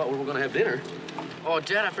start talking about where we're going to have dinner. Oh,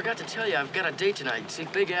 Dad, I forgot to tell you, I've got a date tonight. See,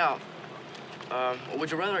 Big Al.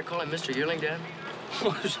 Would you rather I call him Mr. Yearling, Dad? I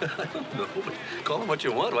don't know. Call him what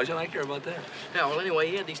you want. Why should I care about that? Yeah, well, anyway,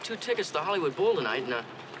 he had these 2 tickets to the Hollywood Bowl tonight, and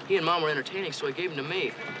he and Mom were entertaining, so he gave them to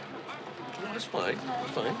me. Well, that's fine.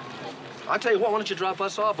 That's fine. I'll tell you what, why don't you drop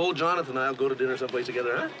us off? Old Jonathan and I'll go to dinner someplace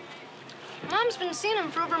together, huh? Mom's been seeing him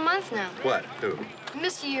for over a month now. What? Who?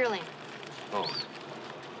 Mr. Yearling. Oh.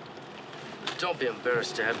 Don't be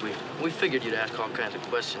embarrassed, Dad. We figured you'd ask all kinds of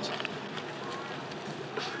questions.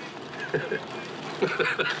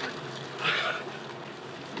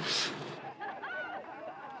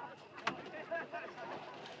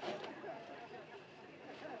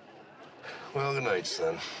 Well, good night,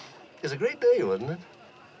 son. It's a great day, wasn't it?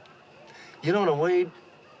 You know, in a way,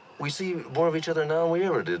 we see more of each other now than we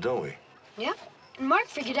ever did, don't we? Yeah, and Mark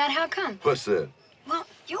figured out how come. What's that? Well,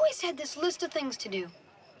 you always had this list of things to do.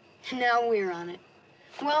 And now we're on it.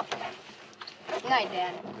 Well, night,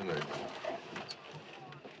 Dad. Good night.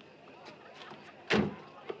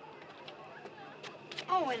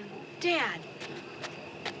 Oh, and Dad,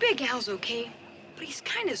 Big Al's okay, but he's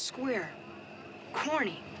kind of square.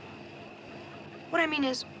 Corny. What I mean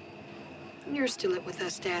is, you're still it with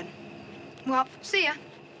us, Dad. Well, see ya.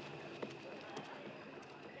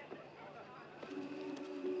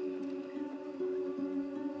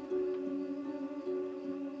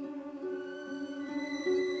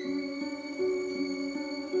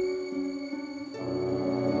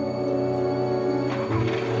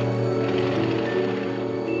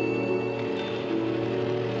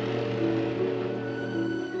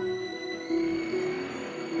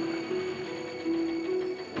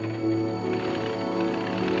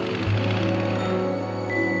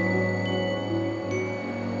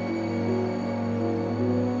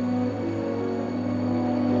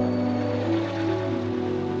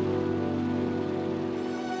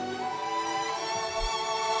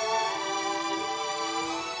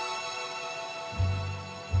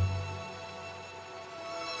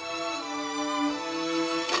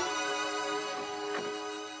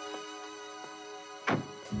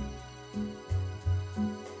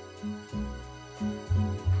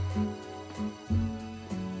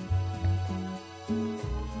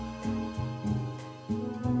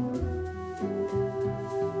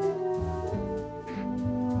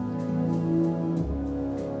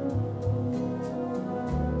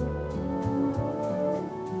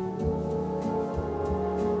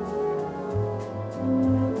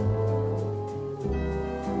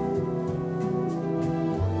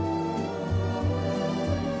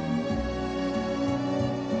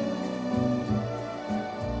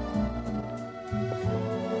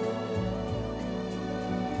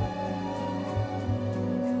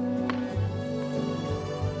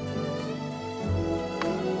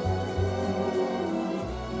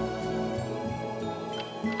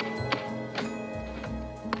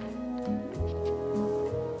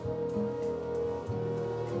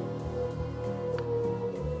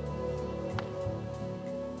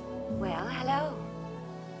 Well, hello.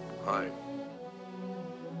 Hi.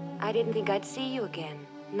 I didn't think I'd see you again.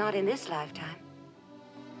 Not in this lifetime.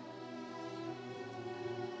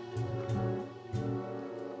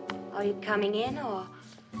 Are you coming in, or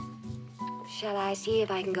shall I see if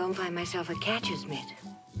I can go and find myself a catcher's mitt?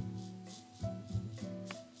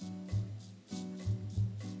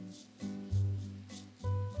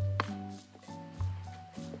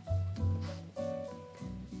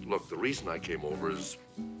 Look, the reason I came over is...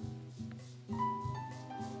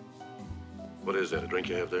 What is that, a drink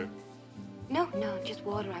you have there? No, just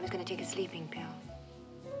water. I was going to take a sleeping pill.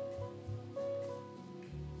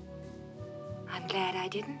 I'm glad I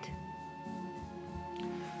didn't.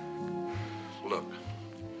 Look,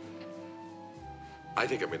 I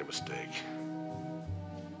think I made a mistake.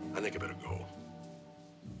 I think I better go.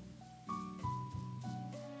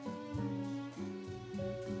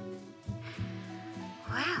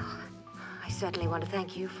 Well, I certainly want to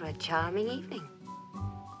thank you for a charming evening.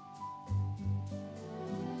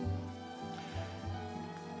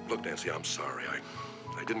 Look, Nancy, I'm sorry.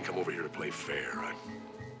 I didn't come over here to play fair.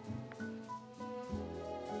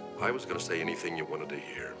 I was going to say anything you wanted to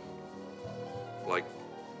hear. Like,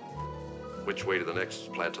 which way to the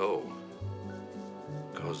next plateau?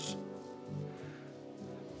 Because,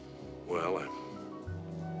 well,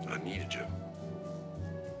 I needed you.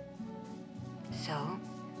 So?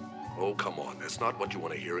 Oh, come on. That's not what you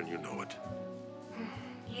want to hear, and you know it.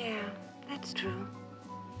 Yeah, that's true.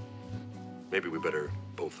 Maybe we better,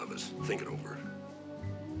 both of us, think it over.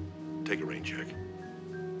 Take a rain check.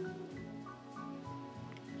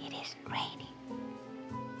 It isn't raining.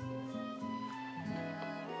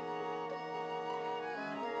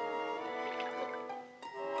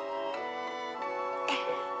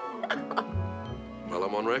 Well,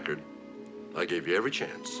 I'm on record. I gave you every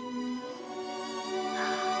chance.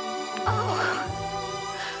 I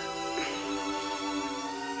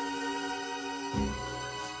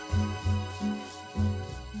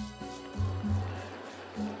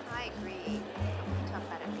agree. Talk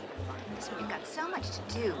about it later. Listen, we've got so much to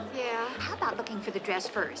do. Yeah. How about looking for the dress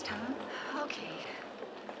first, huh? Okay.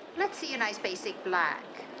 Let's see a nice basic black.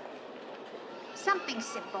 Something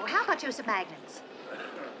simple. How about Joseph Magnets?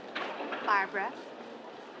 Barbara?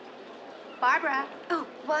 Barbara? Oh,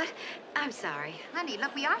 what? I'm sorry. Honey,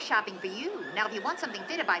 look, we are shopping for you. Now, if you want something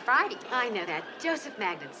fitted by Friday. I know that. Joseph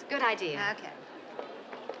Magnets. Good idea. Okay.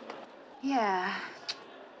 Yeah.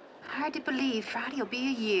 Hard to believe Friday will be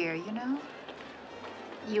a year, you know?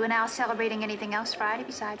 You and Al celebrating anything else Friday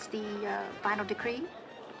besides the final decree?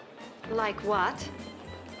 Like what?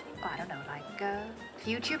 Oh, I don't know, like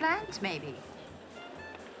future plans, maybe.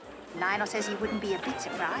 Lionel says he wouldn't be a bit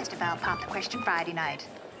surprised if Al popped the question Friday night.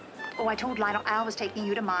 Oh, I told Lionel Al was taking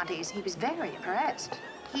you to Monty's. He was very impressed.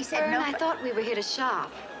 He said Fern, no. I thought we were here to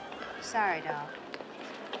shop. Sorry, doll.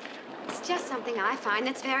 It's just something I find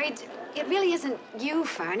that's very... It really isn't you,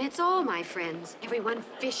 Fern. It's all my friends. Everyone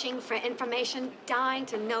fishing for information, dying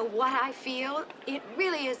to know what I feel. It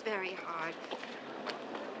really is very hard.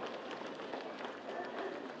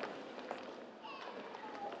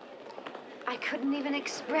 I couldn't even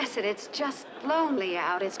express it. It's just lonely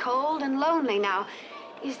out. It's cold and lonely now.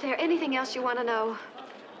 Is there anything else you want to know?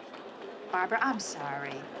 Barbara, I'm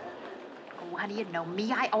sorry. Oh, honey, you know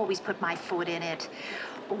me. I always put my foot in it.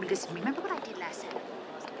 Oh, listen, remember what I did last Saturday?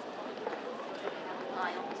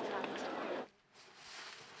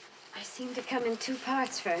 I seem to come in two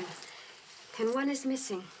parts, Fern. And one is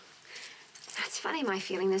missing. It's funny, my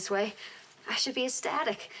feeling this way. I should be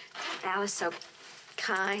ecstatic. Al is so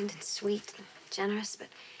kind and sweet and generous, but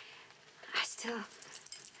I still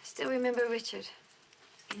remember Richard.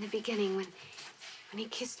 In the beginning, when he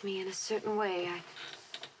kissed me in a certain way, I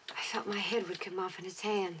felt my head would come off in his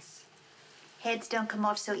hands. Heads don't come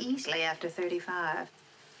off so easily after 35.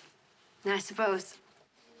 I suppose.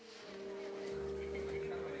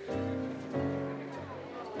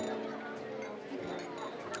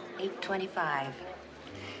 $8:25.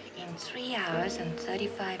 In 3 hours and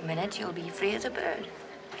 35 minutes, you'll be free as a bird.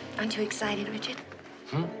 Aren't you excited, Richard?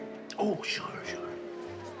 Oh, sure.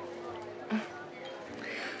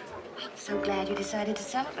 So glad you decided to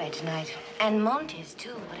celebrate tonight. And Monty's,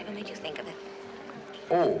 too. Whatever made you think of it?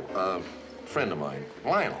 Oh, friend of mine,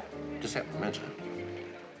 Lionel. Just happened to mention it.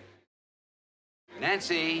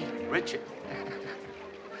 Nancy, Richard.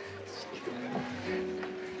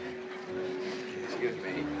 Excuse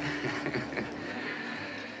me.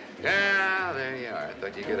 Yeah, there you are.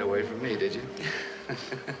 Thought you'd get away from me, did you?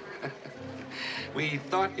 We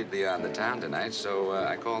thought you'd be on the town tonight, so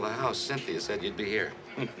I called the house. Cynthia said you'd be here.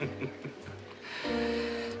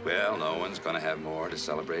 Well, no one's gonna have more to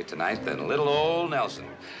celebrate tonight than little old Nelson.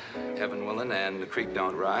 Heaven willing and the creek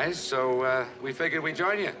don't rise, so we figured we'd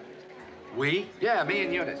join you. We? Yeah, me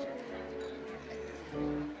and Eunice.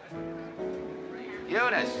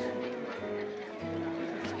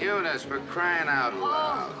 Eunice, for crying out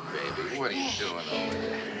loud, baby. What are you doing over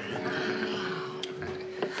there?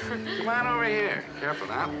 Come on over here. Careful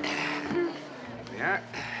now. Yeah.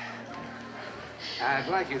 I'd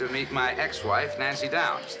like you to meet my ex-wife, Nancy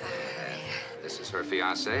Downs. This is her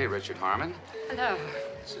fiancé, Richard Harmon. Hello.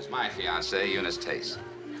 This is my fiancée, Eunice Tace.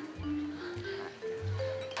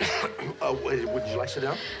 Would you like to sit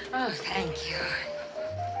down? Oh, thank you.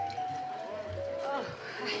 Oh,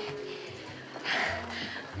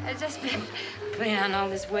 I've just been putting on all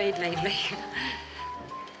this weight lately.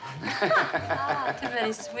 Too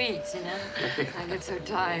many sweets, you know. I get so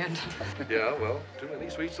tired. Yeah, well, too many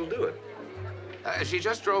sweets will do it. She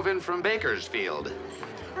just drove in from Bakersfield.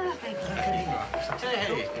 Oh, thank you. Hey.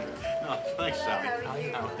 No, thanks, Sally.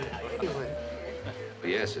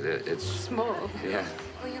 Yes, it is. It's small. Yeah.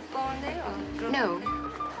 Were you born there or? No.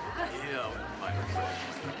 Yeah,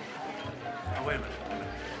 oh, wait a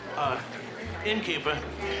minute. Innkeeper,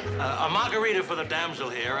 a margarita for the damsel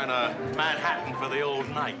here and a Manhattan for the old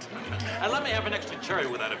knight. And let me have an extra cherry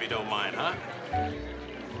with that if you don't mind, huh?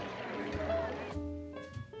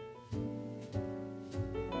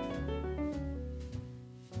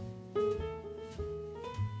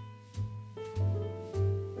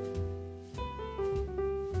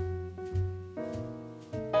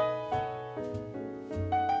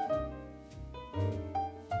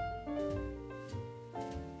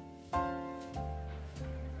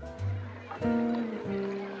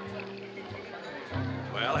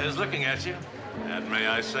 Well, here's looking at you. And may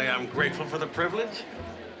I say I'm grateful for the privilege?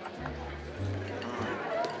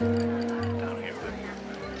 Down here.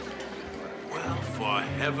 Well, for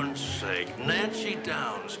heaven's sake, Nancy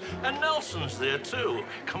Downs. And Nelson's there, too.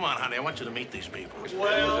 Come on, honey, I want you to meet these people.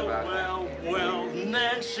 Well,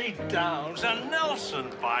 Nancy Downs and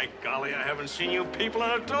Nelson. By golly, I haven't seen you people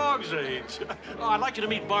in a dog's age. Oh, I'd like you to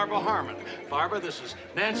meet Barbara Harmon. Barbara, this is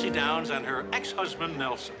Nancy Downs and her ex-husband,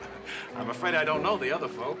 Nelson. I'm afraid I don't know the other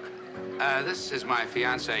folk. This is my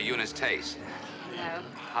fiancée, Eunice Tace. Hello.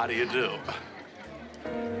 How do you do?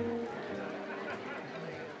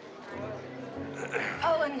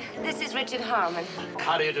 Oh, and this is Richard Harmon.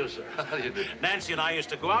 How do you do, sir? How do you do? Nancy and I used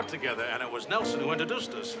to go out together, and it was Nelson who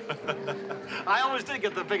introduced us. I always did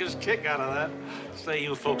get the biggest kick out of that. Say,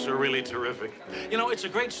 you folks are really terrific. You know, it's a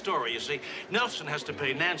great story, you see. Nelson has to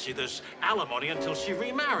pay Nancy this alimony until she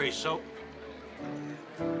remarries, so...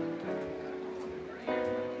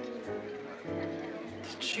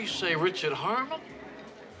 Did she say Richard Harmon?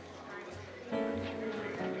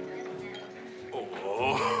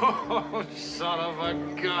 Oh, son of a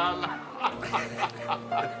gun.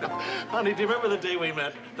 Honey, do you remember the day we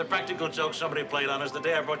met? The practical joke somebody played on us the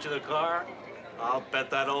day I brought you the car? I'll bet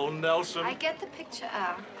that old Nelson. I get the picture,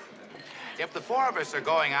 Al. If the four of us are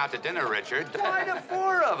going out to dinner, Richard... Why the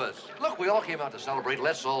four of us? Look, we all came out to celebrate.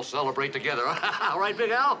 Let's all celebrate together. Right, Big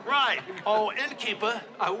Al? Right. Oh, innkeeper,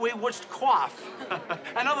 we wished quaff.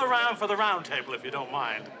 Another round for the round table, if you don't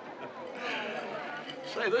mind.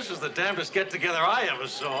 Say, this is the damnedest get-together I ever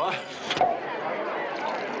saw.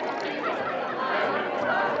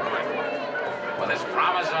 With his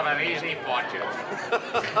promise of an easy fortune.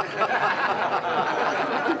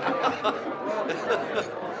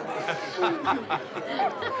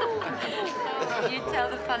 You tell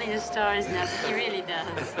the funniest stories, Nelson. He really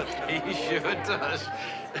does. He sure does.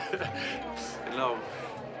 You know,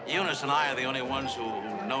 Eunice and I are the only ones who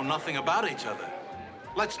know nothing about each other.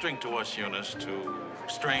 Let's drink to us, Eunice, to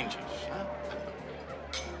strangers. Huh?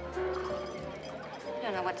 You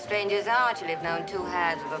don't know what strangers are till you've known two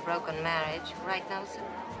halves of a broken marriage. Right, Nelson?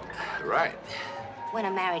 Right. When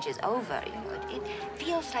a marriage is over, you know, it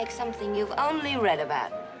feels like something you've only read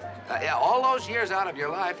about. Yeah, all those years out of your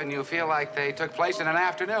life, and you feel like they took place in an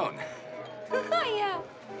afternoon. Yeah.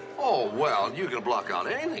 Oh, well, you can block out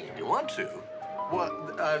anything if you want to.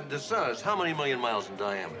 Well, the sun is how many million miles in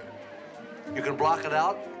diameter? You can block it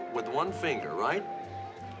out with one finger, right?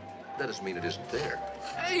 That doesn't mean it isn't there.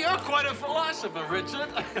 Hey, you're quite a philosopher, Richard.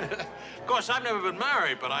 Of course, I've never been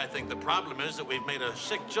married, but I think the problem is that we've made a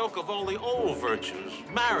sick joke of all the old virtues.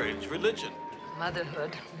 Marriage, religion.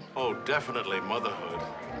 Motherhood. Oh, definitely motherhood.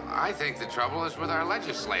 I think the trouble is with our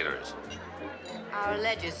legislators. Our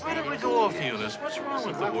legislators. Why don't we go off, Eunice? What's wrong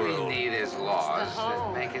with the world? What we need is laws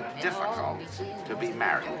that make it difficult to be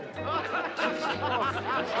married. That's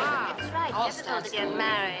right. You're supposed to get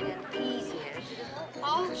married and easier.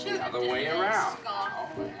 Oh, sure. The other way around.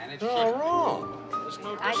 And They're all wrong.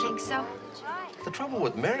 I think so. The trouble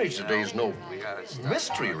with marriage today is no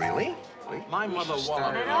mystery, really. My mother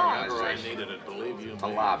wallowed it all. I needed it, believe you me. A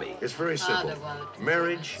lobby. It's very simple.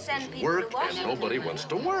 Marriage is work, and nobody wants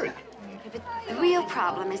to work. The real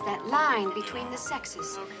problem is that line between the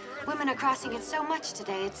sexes. Women are crossing it so much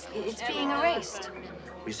today, it's being erased.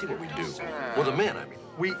 We see what we do. Well, the men, I mean.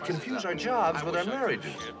 We confuse our jobs with our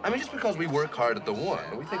marriages. I mean, just because we work hard at the one,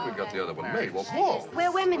 we think we've got the other one made. Well, whoa.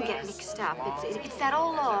 Where women get mixed up, it's that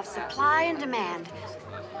old law of supply and demand.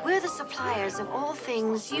 We're the suppliers of all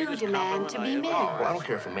things you demand to be men. Well, I don't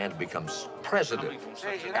care if a man becomes president.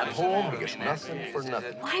 At home, he gets nothing for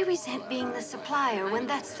nothing. Why resent being the supplier when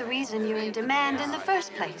that's the reason you're in demand in the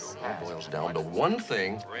first place? It all boils down to one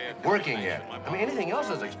thing, working at it. I mean, anything else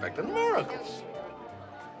is expecting miracles.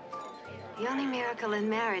 The only miracle in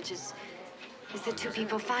marriage is that two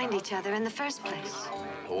people find each other in the first place.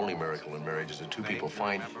 The only miracle in marriage is that two people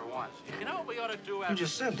find... You know what we ought to do? You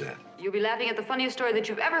just said that. You'll be laughing at the funniest story that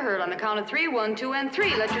you've ever heard on the count of 3. 1, 2, and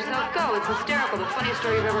 3. Let yourself go. It's hysterical. The funniest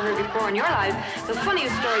story you've ever heard before in your life. The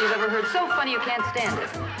funniest story you've ever heard. So funny you can't stand it.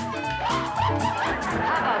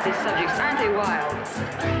 How about these subjects? Aren't they wild?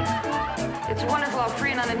 It's wonderful how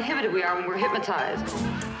free and uninhibited we are when we're hypnotized.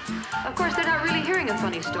 Of course, they're not really hearing a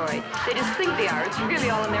funny story. They just think they are. It's really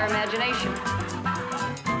all in their imagination.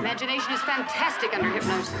 Imagination is fantastic under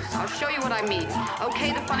hypnosis. I'll show you what I mean.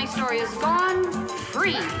 Okay, the funny story is gone.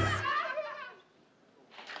 Freeze.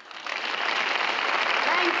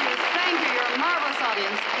 Thank you. You're a marvelous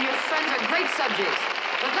audience, and your friends are great subjects.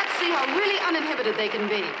 But let's see how really uninhibited they can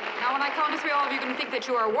be. Now, when I count to 3, all of you are going to think that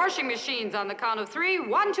you are washing machines on the count of 3.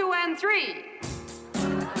 1, 2, and 3.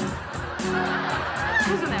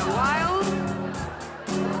 Isn't that wild?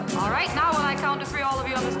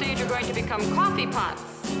 going to become coffee pots.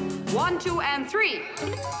 1, 2, and 3.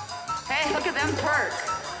 Hey, look at them perk.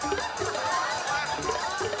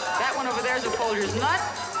 That one over there's a Folger's nut.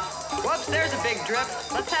 Whoops, there's a big drip.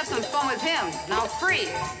 Let's have some fun with him. Now freeze.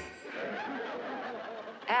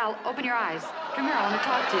 Al, open your eyes. Come here, I want to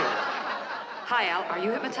talk to you. Hi, Al, are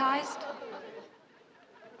you hypnotized?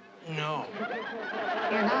 No.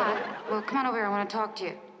 You're not? Well, come on over here, I want to talk to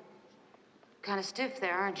you. Kind of stiff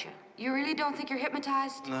there, aren't you? You really don't think you're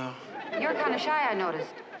hypnotized? No. You're kind of shy, I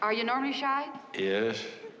noticed. Are you normally shy? Yes.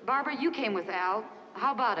 Barbara, you came with Al.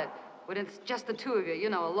 How about it? When it's just the two of you, you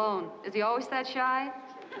know, alone. Is he always that shy?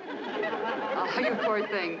 Oh, you poor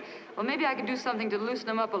thing. Well, maybe I can do something to loosen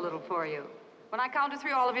him up a little for you. When I count to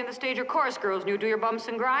 3, all of you in the stage are chorus girls, and you do your bumps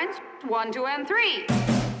and grinds. 1, 2, and 3. Loosen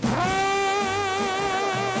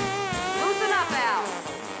up, Al.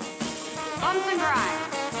 Bumps and grinds.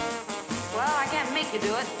 Well, I can't make you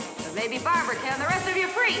do it, but maybe Barbara can. The rest of you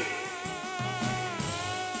free.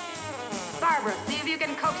 Barbara, see if you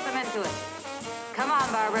can coax them into it. Come on,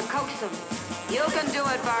 Barbara, coax them. You can do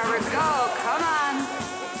it, Barbara. Go, come on.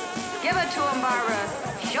 Give it to them, Barbara.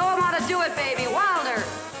 Show them how to do it, baby. Wilder.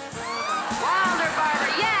 Wilder, Barbara.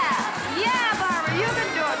 Yeah. Yeah, Barbara, you can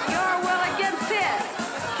do it. Your will against his.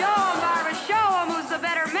 Show them, Barbara. Show them who's the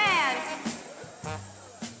better man.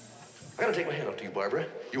 I gotta take my hand up to you, Barbara.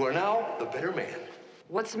 You are now the better man.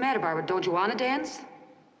 What's the matter, Barbara? Don't you want to dance?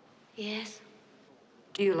 Yes.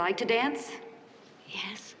 Do you like to dance?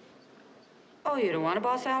 Yes. Oh, you don't want to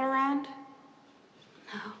boss Al around?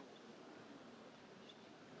 No.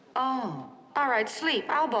 Oh, all right, sleep.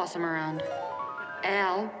 I'll boss him around.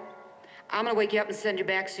 Al, I'm gonna wake you up and send you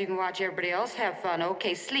back so you can watch everybody else have fun.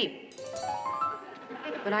 Okay, sleep.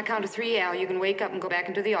 When I count to 3, Al, you can wake up and go back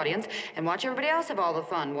into the audience and watch everybody else have all the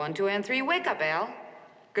fun. 1, 2, and 3. Wake up, Al.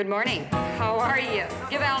 Good morning. How are you?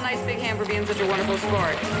 Give Al a nice big hand for being such a wonderful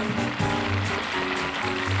sport.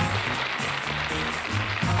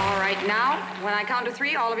 All right, now, when I count to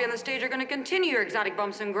 3, all of you on the stage are going to continue your exotic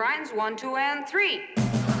bumps and grinds. 1, 2, and 3.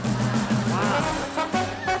 Wow.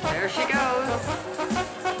 There she goes.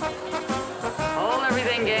 Hold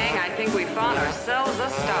everything, gang. I think we found ourselves a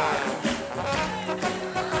star.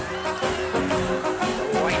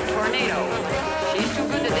 The white tornado. She's too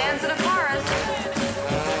good to dance in a forest.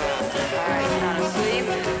 All right, sit down and sleep.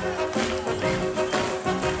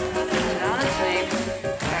 Sit down and sleep.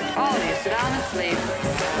 In fact, all of you, sit down and sleep.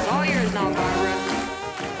 It's all yours now, Barbara.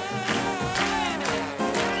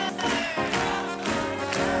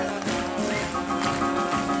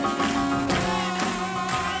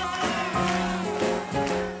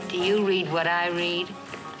 Do you read what I read?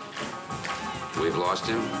 We've lost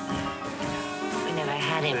him? We never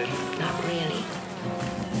had him. Not really.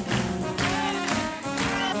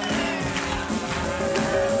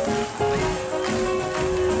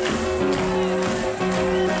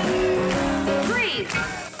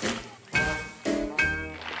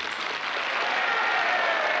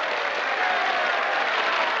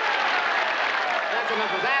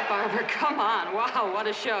 Barbara, come on. Wow, what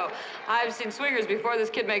a show. I've seen swingers before. This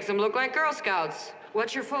kid makes them look like Girl Scouts.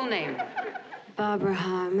 What's your full name? Barbara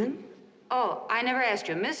Harmon. Oh, I never asked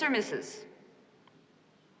you, Miss or Mrs.?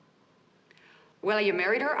 Well, you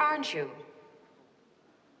married her, aren't you?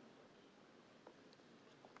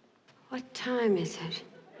 What time is it?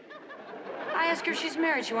 I asked her if she's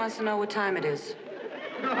married. She wants to know what time it is.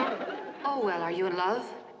 Oh, well, are you in love?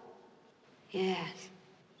 Yes.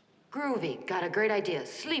 Groovy. Got a great idea.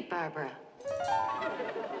 Sleep, Barbara.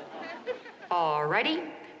 All righty.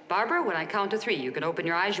 Barbara, when I count to 3, you can open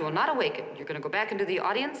your eyes. You will not awaken. You're going to go back into the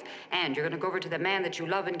audience, and you're going to go over to the man that you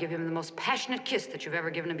love and give him the most passionate kiss that you've ever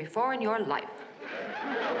given him before in your life.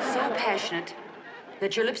 So passionate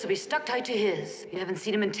that your lips will be stuck tight to his. You haven't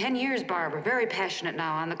seen him in 10 years, Barbara. Very passionate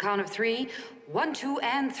now. On the count of 3. 1, 2,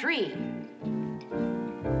 and 3.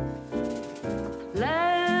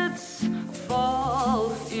 Let's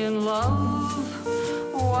fall in love.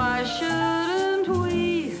 Why shouldn't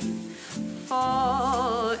we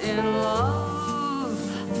fall in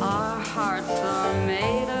love? Our hearts are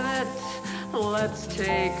made of it. Let's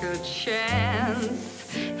take a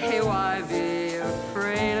chance. Hey, why be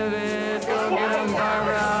afraid of it? Go get him,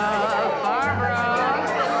 Barbara. Barbara.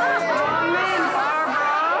 Come in, Barbara.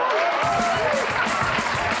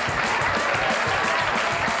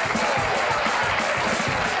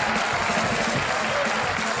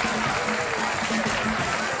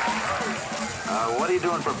 What are you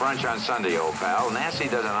doing for brunch on Sunday, old pal? Nancy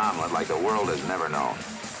does an omelet like the world has never known.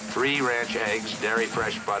 3 ranch eggs, dairy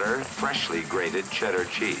fresh butter, freshly grated cheddar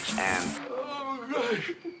cheese, and... Oh,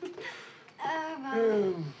 gosh.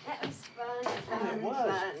 That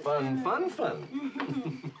was fun. Fun.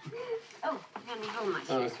 hold my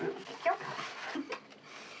Oh, shoes. thank you.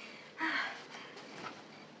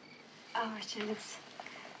 Oh, Richard,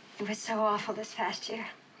 it was so awful this past year.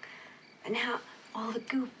 But now all the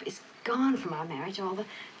goop is gone from our marriage, all the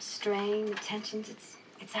strain, the tensions,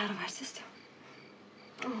 it's out of our system.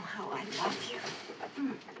 Oh, how I love you.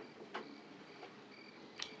 Mm.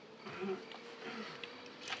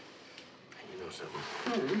 You know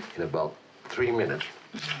something? In about 3 minutes,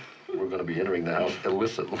 we're going to be entering the house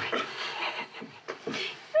illicitly.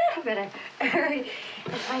 I better hurry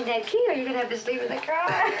and find that key, or you're going to have to sleep in the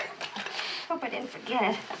car. Hope I didn't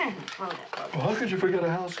forget it. Hold it. Well, how could you forget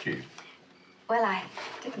a house key? Well, I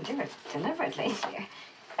didn't do it deliberately. Here.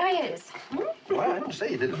 Oh, here it is. Hmm? Well, I didn't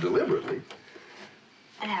say you did it deliberately.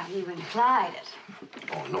 Now, you implied it.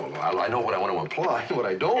 Oh, no, I know what I want to imply, what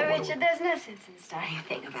I don't want to... Richard, there's no sense in starting a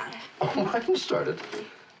thing about it. Oh, I didn't start it.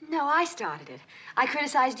 No, I started it. I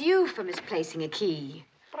criticized you for misplacing a key.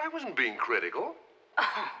 But I wasn't being critical.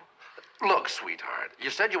 Look, sweetheart,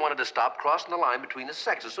 you said you wanted to stop crossing the line between the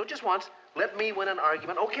sexes, so just once, let me win an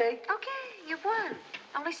argument, okay? Okay, you won.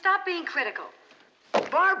 Only stop being critical.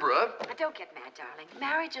 Barbara! Now, don't get mad, darling.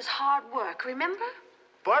 Marriage is hard work, remember?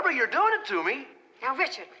 Barbara, you're doing it to me. Now,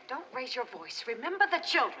 Richard, don't raise your voice. Remember the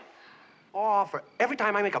children. Oh, for every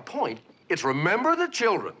time I make a point, it's remember the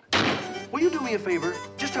children. Will you do me a favor?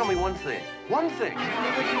 Just tell me one thing. One thing.